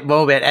quiet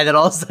moment, and then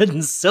all of a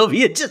sudden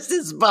Sylvia just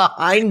is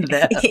behind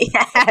them.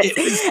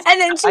 Yes. And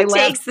then she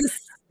takes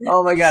this.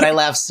 Oh my God, I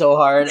laughed so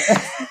hard.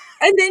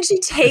 And then she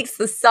takes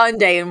the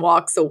sundae and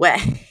walks away.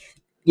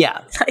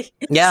 Yeah.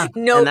 No,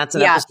 and that's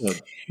an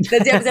episode.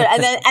 That's the episode.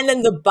 And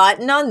then the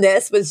button on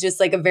this was just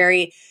like a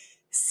very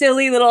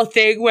silly little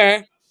thing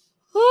where,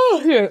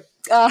 oh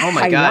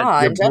my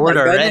God, you're bored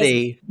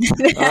already.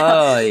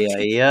 Yeah.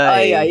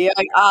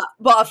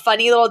 Well, a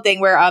funny little thing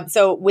where,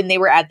 so when they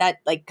were at that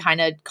like kind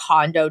of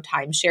condo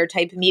timeshare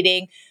type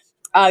meeting,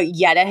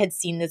 Yetta had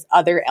seen this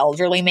other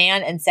elderly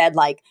man and said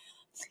like,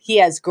 he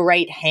has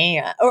great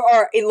hands,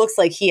 or it looks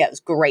like he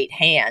has great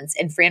hands.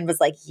 And Fran was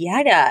like,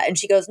 Yetta. And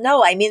she goes,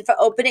 no, I mean for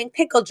opening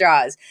pickle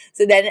jars.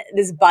 So then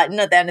this button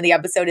at the end of the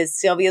episode is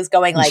Sylvia's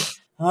going like,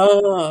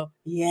 oh,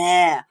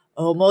 yeah.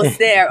 Almost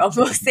there.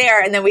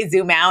 And then we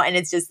zoom out and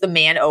it's just the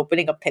man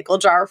opening a pickle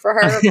jar for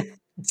her.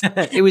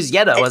 It was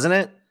Yetta, wasn't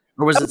it?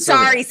 Or was it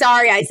Sylvia?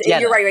 Sorry.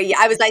 You're right.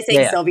 I was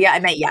saying Sylvia. I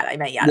meant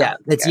Yetta. Yeah,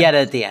 it's Yetta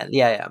at the end.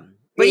 Yeah.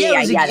 But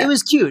it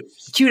was cute.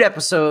 Cute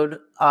episode.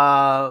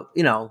 I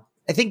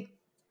think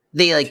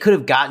they like could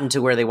have gotten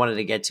to where they wanted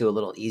to get to a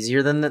little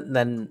easier than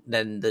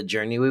the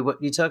journey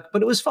we took,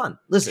 but it was fun.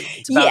 Listen,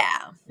 it's about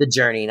the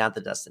journey, not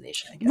the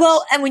destination, I guess.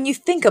 Well, and when you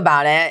think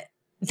about it,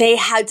 they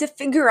had to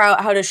figure out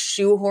how to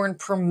shoehorn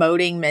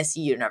promoting Miss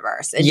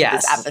Universe into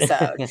this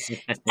episode.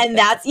 And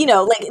that's,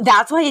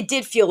 that's why it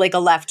did feel like a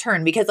left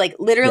turn, because like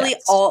literally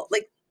all,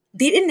 like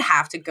they didn't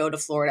have to go to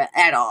Florida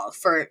at all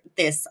for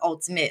this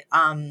ultimate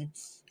No.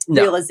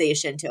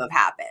 realization to have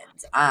happened.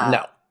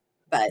 No,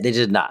 but they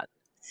did not.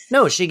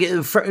 No,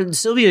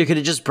 Sylvia could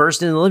have just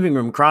burst in the living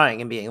room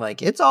crying and being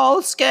like, "It's all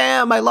a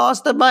scam. I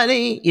lost the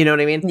money." You know what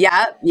I mean?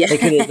 Yeah. They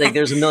could have, like,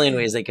 there's a million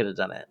ways they could have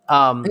done it.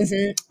 All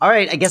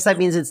right, I guess that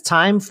means it's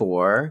time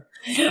for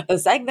a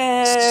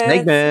segment.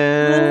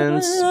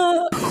 Segments.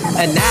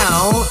 And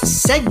now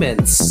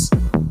segments.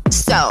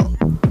 So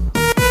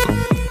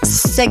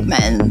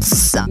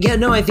segments. Yeah,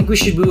 no, I think we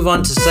should move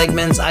on to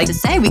segments.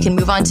 We can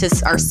move on to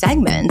our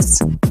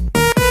segments.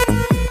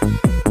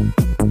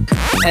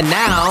 And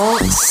now,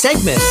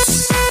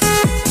 segments.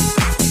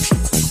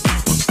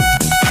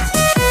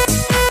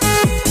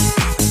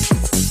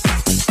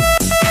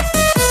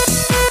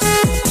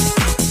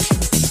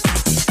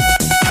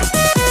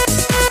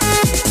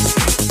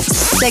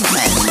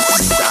 Segments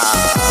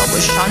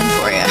with Sean and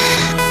Toria.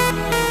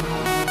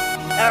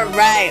 All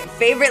right,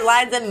 favorite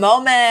lines and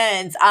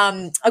moments.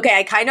 Okay,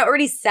 I kind of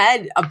already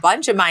said a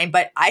bunch of mine,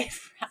 but I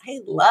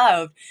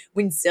loved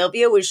when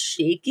Sylvia was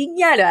shaking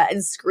Yetta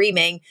and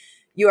screaming,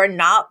 "You are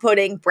not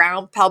putting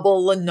brown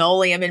pebble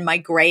linoleum in my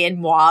gray and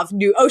mauve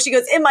she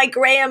goes, in my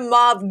gray and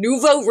mauve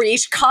nouveau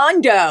riche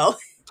condo."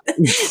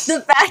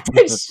 The fact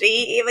that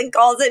she even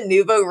calls it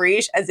nouveau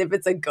riche as if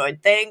it's a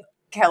good thing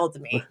killed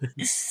me.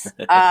 It's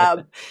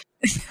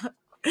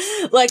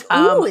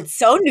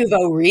so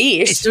nouveau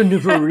riche. It's so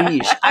nouveau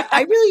riche.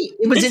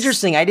 It was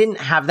interesting. I didn't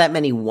have that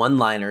many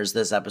one-liners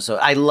this episode.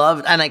 I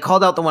loved, and I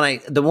called out my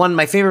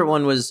favorite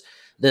one was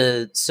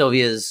the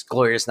Sylvia's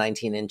glorious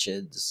 19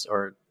 inches,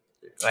 or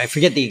I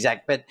forget the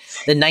exact, but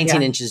the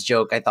 19 inches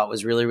joke I thought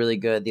was really, really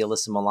good. The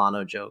Alyssa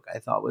Milano joke I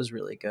thought was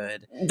really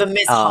good. The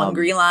Miss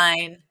Hungry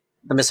line.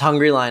 The Miss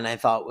Hungry line I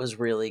thought was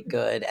really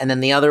good. And then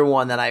the other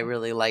one that I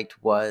really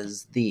liked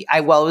was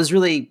it was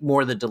really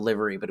more the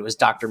delivery, but it was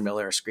Dr.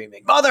 Miller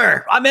screaming,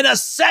 "Mother, I'm in a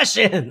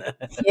session."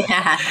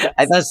 Yeah.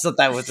 I thought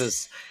that was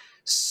just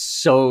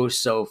so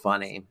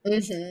funny.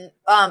 Mm-hmm.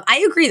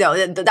 I agree though.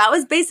 That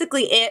was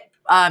basically it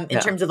in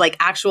terms of like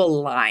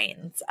actual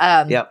lines.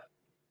 Yep.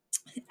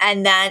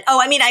 And then,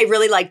 I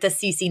really like the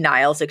CeCe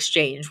Niles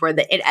exchange where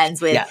it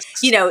ends with,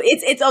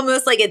 it's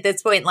almost like at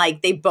this point,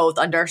 like they both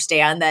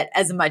understand that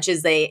as much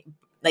as they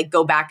like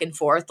go back and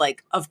forth,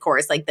 like, of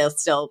course, like they'll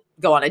still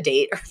go on a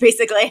date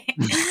basically.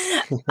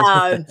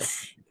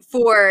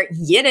 For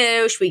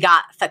Yiddish, we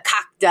got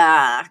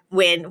fakakta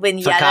when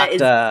Yetta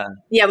is,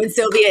 when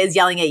Sylvia is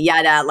yelling at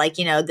Yetta, like,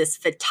 this,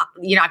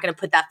 you're not going to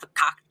put that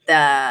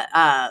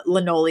fakakta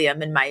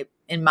linoleum in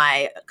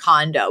my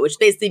condo, which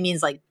basically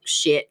means like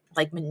shit,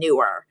 like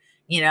manure,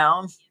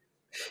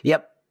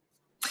 Yep.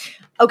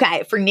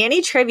 Okay, for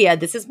Nanny Trivia,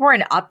 this is more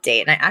an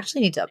update, and I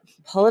actually need to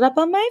pull it up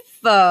on my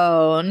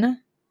phone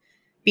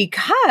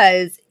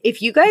because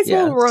if you guys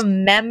will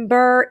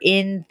remember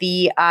in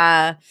the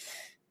I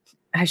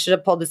should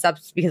have pulled this up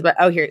because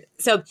here.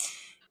 So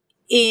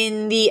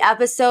in the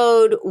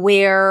episode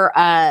where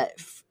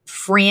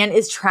Fran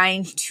is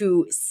trying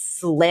to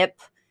slip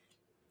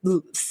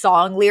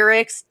song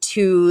lyrics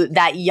to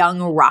that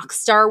young rock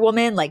star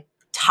woman, like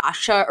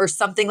Tasha or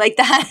something like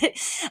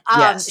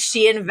that.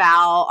 She and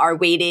Val are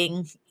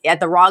waiting at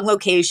the wrong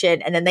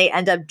location, and then they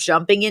end up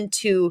jumping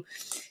into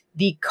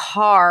the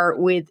car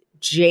with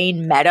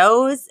Jane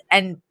Meadows.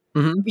 And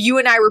you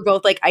and I were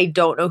both like, I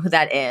don't know who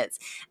that is.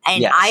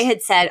 And I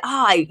had said,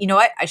 you know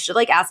what? I should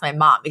like ask my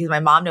mom because my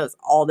mom knows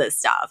all this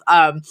stuff.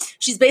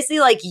 She's basically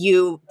like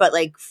you, but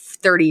like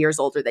 30 years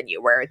older than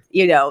you, where,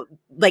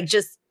 like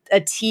just a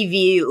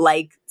TV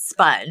like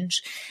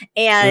sponge.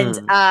 And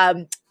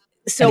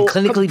so and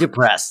clinically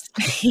depressed.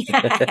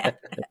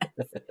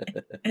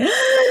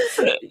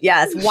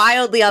 Yes,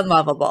 wildly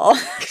unlovable.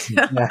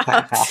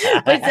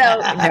 But so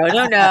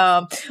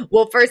no.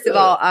 Well, first of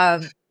all,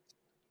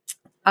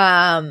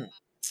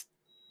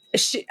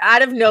 she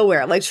out of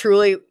nowhere, like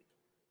truly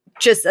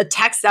just a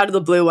text out of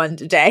the blue one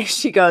day,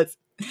 she goes,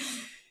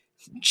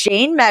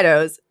 Jane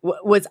Meadows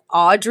was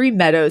Audrey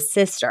Meadows'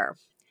 sister.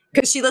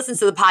 Because she listens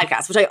to the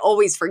podcast, which I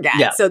always forget.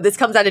 Yeah. So this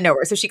comes out of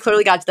nowhere. So she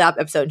clearly got to that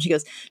episode and she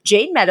goes,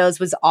 Jane Meadows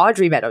was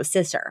Audrey Meadows'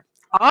 sister.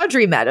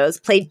 Audrey Meadows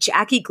played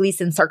Jackie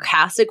Gleason's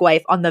sarcastic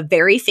wife on the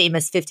very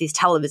famous 50s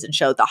television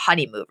show, The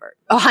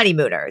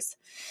Honeymooners.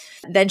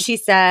 Then she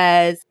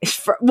says,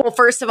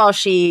 first of all,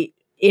 she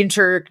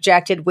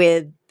interjected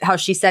with how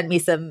she sent me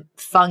some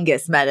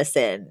fungus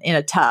medicine in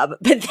a tub.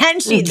 But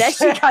then she just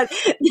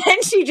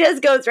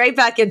goes right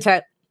back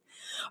into,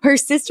 her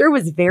sister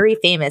was very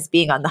famous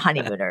being on The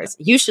Honeymooners.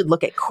 You should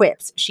look at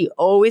quips. She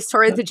always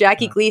tore into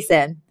Jackie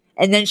Gleason.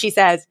 And then she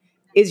says,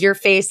 is your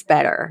face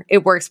better?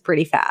 It works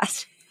pretty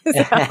fast. So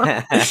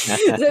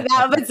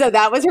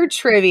that was her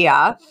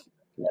trivia.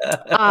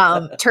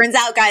 Turns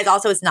out, guys,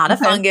 also it's not a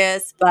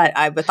fungus, but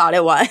I thought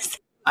it was.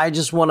 I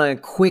just want to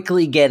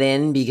quickly get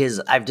in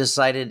because I've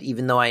decided,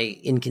 even though I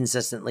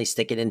inconsistently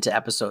stick it into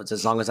episodes,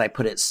 as long as I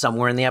put it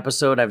somewhere in the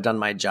episode, I've done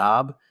my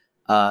job.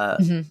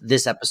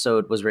 This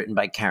episode was written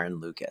by Karen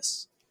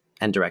Lucas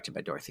and directed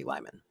by Dorothy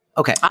Lyman.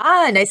 Okay.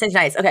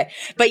 Nice. Okay.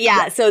 But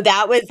yeah, so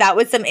that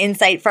was some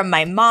insight from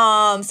my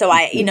mom. So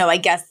I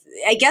guess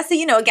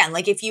that, again,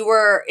 like if you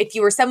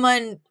were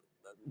someone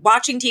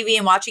watching TV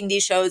and watching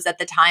these shows at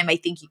the time, I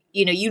think,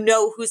 you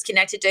know who's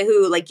connected to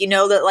who, like,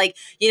 that, like,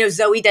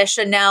 Zoe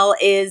Deschanel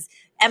is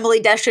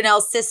Emily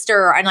Deschanel's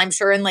sister. And I'm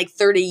sure in like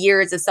 30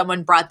 years, if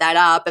someone brought that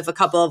up, if a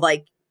couple of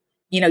like,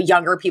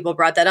 younger people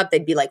brought that up,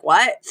 they'd be like,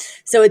 what?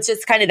 So it's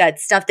just kind of that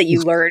stuff that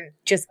you learn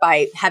just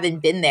by having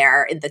been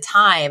there at the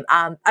time.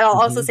 I'll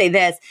also say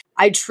this,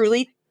 I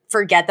truly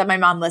forget that my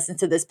mom listens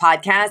to this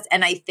podcast.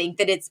 And I think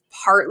that it's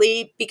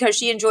partly because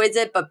she enjoys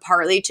it, but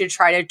partly to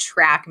try to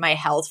track my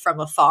health from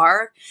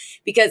afar,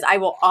 because I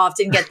will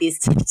often get these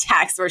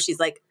texts where she's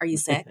like, are you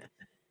sick?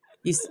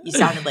 You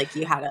sounded like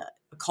you had a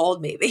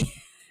cold maybe.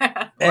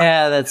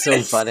 Yeah, that's so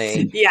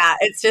funny. Yeah,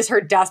 it's just her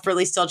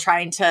desperately still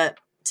trying to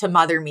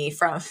mother me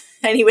from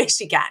any way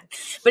she can.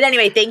 But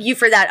anyway, thank you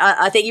for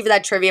that. Thank you for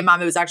that trivia,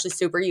 Mom. It was actually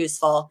super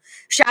useful.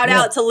 Shout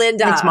out to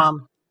Linda. Thanks,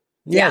 Mom.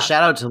 Yeah,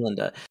 shout out to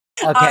Linda.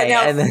 Okay.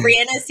 No,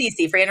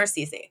 Fran or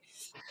Cece.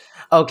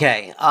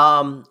 Okay.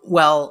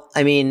 Well,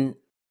 I mean,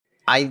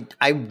 I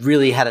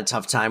really had a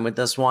tough time with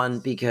this one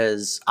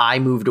because I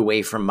moved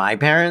away from my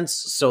parents.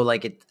 So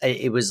like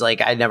it was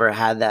like I never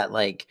had that,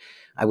 like,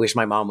 I wish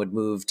my mom would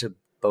move to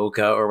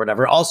Boca or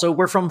whatever. Also,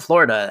 we're from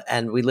Florida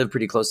and we live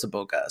pretty close to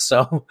Boca.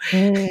 So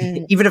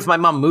even if my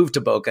mom moved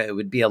to Boca, it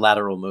would be a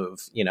lateral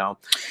move, Yeah.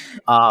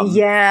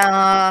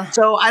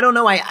 So I don't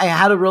know. I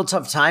had a real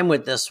tough time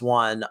with this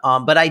one.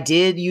 But I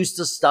did used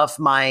to stuff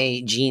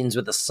my jeans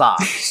with a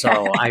sock.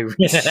 So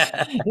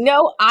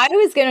No, I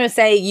was going to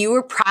say you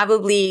were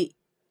probably,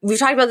 we've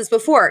talked about this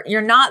before.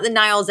 You're not the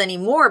Niles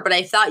anymore, but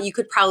I thought you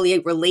could probably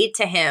relate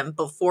to him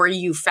before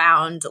you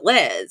found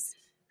Liz.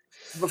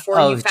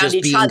 Before you found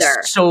each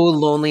other. So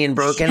lonely and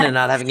broken and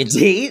not having a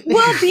date.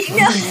 Well,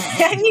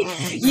 I mean,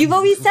 you've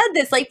always said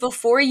this, like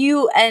before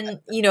you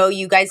and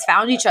you guys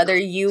found each other,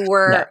 you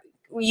were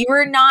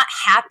not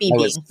happy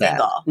being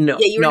single. No,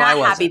 you were not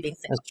happy being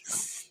single.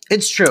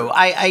 It's true.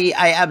 I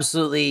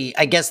absolutely,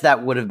 I guess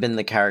that would have been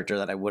the character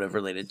that I would have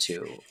related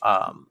to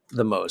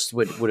the most.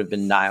 Would have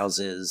been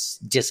Niles's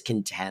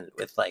discontent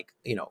with, like,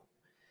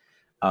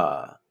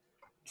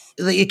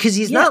 because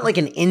he's not like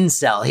an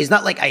incel. He's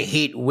not like, I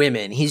hate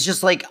women. He's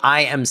just like,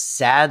 I am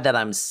sad that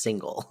I'm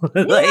single.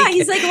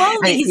 He's like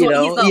lonely. He's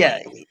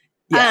lonely.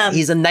 Yeah.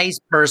 He's a nice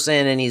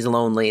person and he's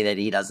lonely that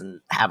he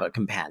doesn't have a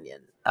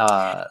companion.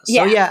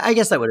 I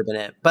guess that would have been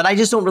it. But I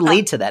just don't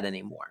relate to that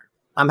anymore.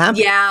 I'm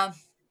happy. Yeah,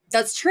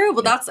 that's true.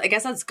 Well, I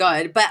guess that's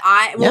good. But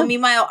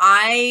meanwhile,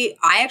 I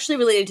actually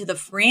related to the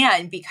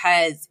Fran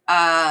because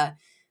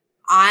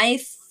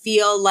I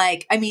feel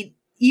like, I mean,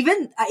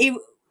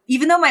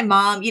 even though my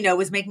mom,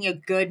 was making a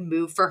good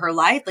move for her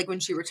life, like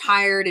when she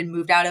retired and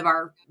moved out of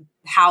our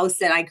house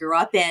that I grew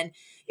up in,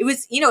 it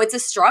was, it's a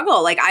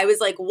struggle. Like I was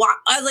like,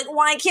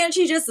 why can't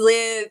she just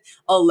live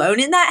alone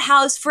in that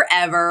house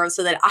forever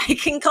so that I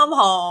can come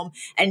home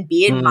and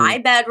be in my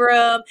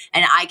bedroom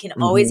and I can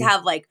always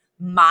have like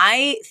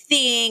my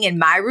thing and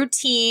my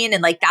routine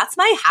and like that's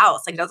my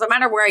house. Like it doesn't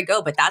matter where I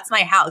go, but that's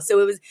my house. So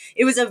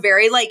it was a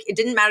very, like, it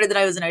didn't matter that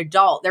I was an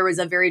adult. There was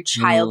a very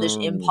childish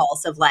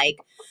impulse of like,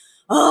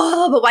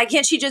 oh, but why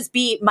can't she just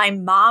be my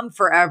mom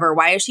forever?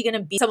 Why is she going to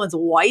be someone's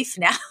wife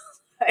now?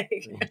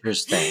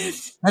 Interesting.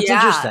 That's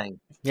interesting.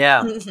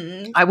 Yeah.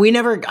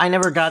 I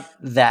never got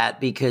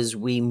that because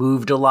we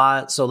moved a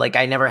lot. So like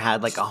I never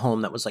had like a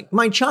home that was like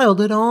my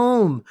childhood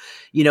home,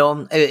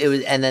 it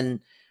was, and then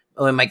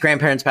when my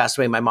grandparents passed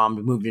away, my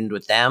mom moved in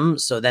with them.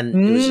 So then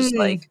it was just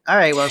like, all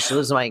right, well, she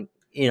lives in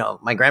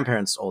my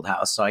grandparents' old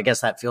house. So I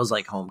guess that feels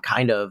like home,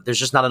 kind of. There's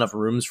just not enough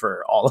rooms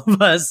for all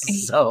of us.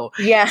 So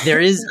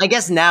I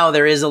guess now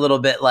there is a little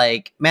bit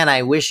like, man,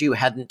 I wish you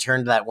hadn't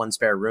turned that one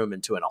spare room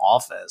into an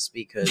office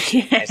because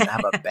you guys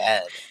have a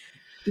bed.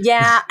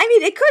 Yeah, I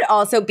mean, it could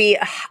also be.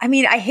 I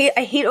mean, I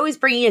hate always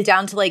bringing it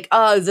down to like,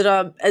 oh, is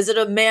it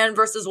a man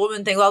versus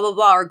woman thing, blah blah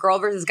blah, or girl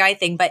versus guy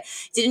thing? But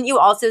didn't you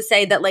also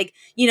say that like,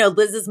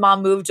 Liz's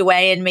mom moved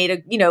away and made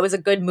it was a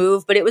good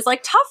move, but it was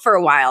like tough for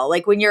a while.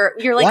 Like when you're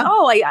like,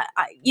 oh,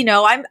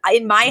 I'm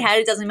in my head,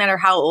 it doesn't matter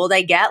how old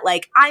I get,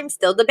 like I'm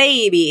still the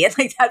baby, and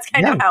like that's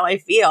kind of how I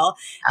feel.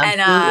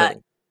 Absolutely.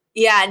 And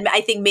and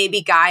I think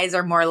maybe guys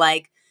are more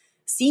like,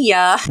 see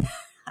ya.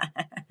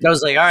 I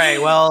was like, all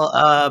right,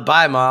 well,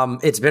 bye, Mom.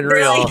 It's been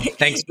real. Like,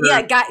 thanks for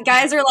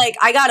guys are like,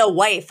 I got a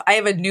wife. I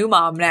have a new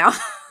mom now.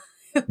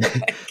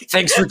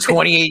 Thanks for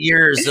 28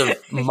 years of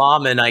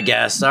momming, I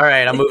guess. All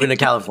right, I'm moving to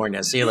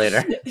California. See you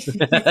later.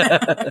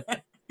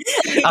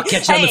 I'll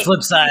catch you on the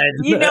flip side.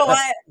 You know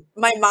what?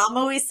 My mom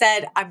always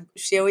said,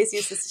 she always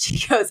used this,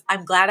 she goes,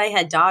 I'm glad I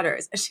had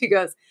daughters. And she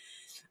goes,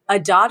 a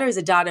daughter's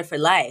a daughter for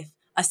life.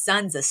 A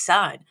son's a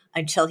son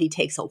until he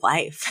takes a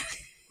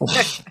wife.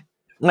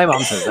 My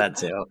mom says that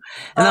too.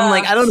 And I'm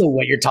like, I don't know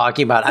what you're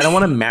talking about. I don't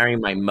want to marry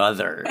my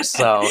mother.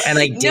 So, and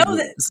I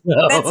didn't.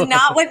 That's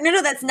not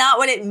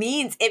what it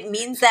means. It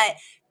means that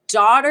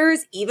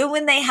daughters, even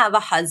when they have a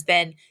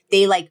husband,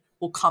 they like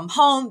will come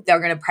home. They're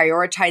going to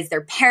prioritize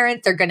their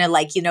parents. They're going to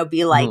like,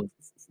 be like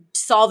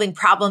solving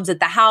problems at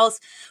the house.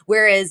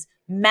 Whereas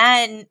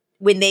men,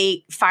 when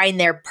they find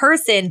their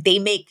person, they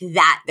make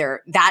that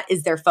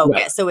is their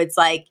focus. Right. So it's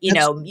like,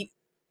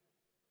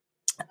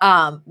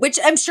 which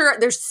I'm sure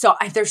there's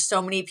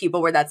so many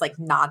people where that's like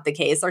not the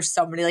case. There's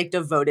so many like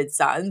devoted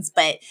sons,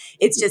 but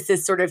it's just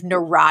this sort of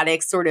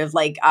neurotic, sort of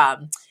like,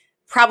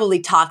 probably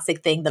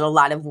toxic thing that a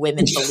lot of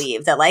women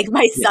believe, that like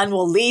my son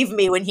will leave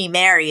me when he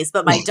marries,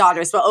 but my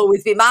daughters will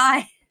always be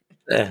mine.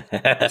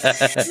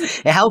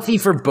 Healthy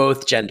for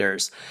both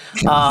genders.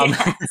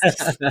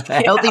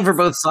 Healthy for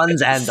both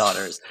sons and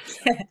daughters.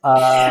 All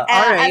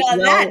right. And on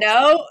that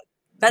note,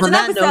 that's an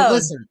episode.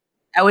 Listen,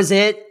 that was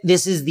it.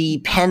 This is the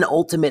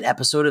penultimate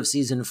episode of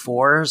season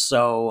 4.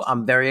 So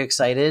I'm very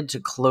excited to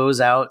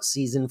close out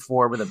season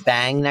 4 with a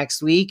bang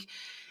next week.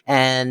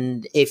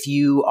 And if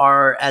you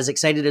are as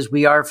excited as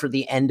we are for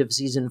the end of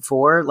season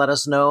 4, let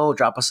us know.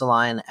 Drop us a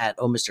line at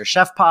Oh Mr.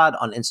 Chef Pod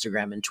on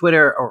Instagram and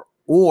Twitter,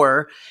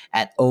 or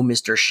at Oh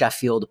Mr.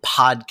 Sheffield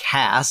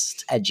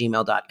Podcast at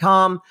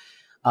gmail.com,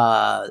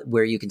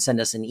 where you can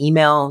send us an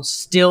email.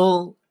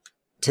 Still,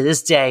 to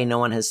this day, no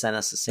one has sent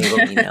us a single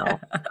email.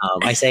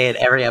 I say it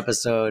every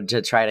episode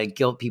to try to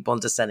guilt people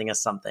into sending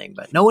us something,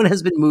 but no one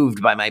has been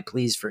moved by my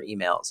pleas for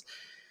emails.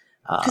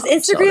 Because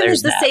Instagram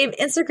is the same.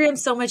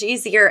 Instagram's so much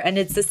easier, and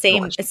it's the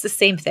same. It's the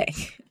same thing.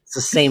 It's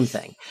the same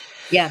thing.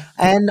 Yeah.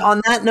 And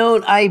on that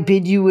note, I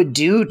bid you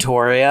adieu,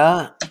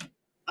 Toria.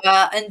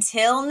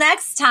 Until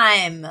next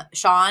time,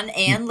 Sean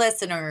and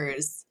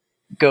listeners.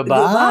 Goodbye.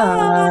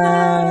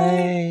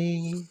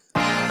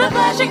 The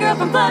Flashing Girl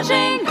from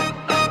Flushing,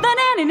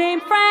 the nanny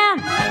named Fran.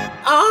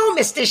 Oh,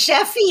 Mr.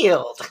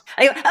 Sheffield.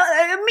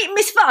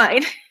 Miss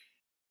Fine.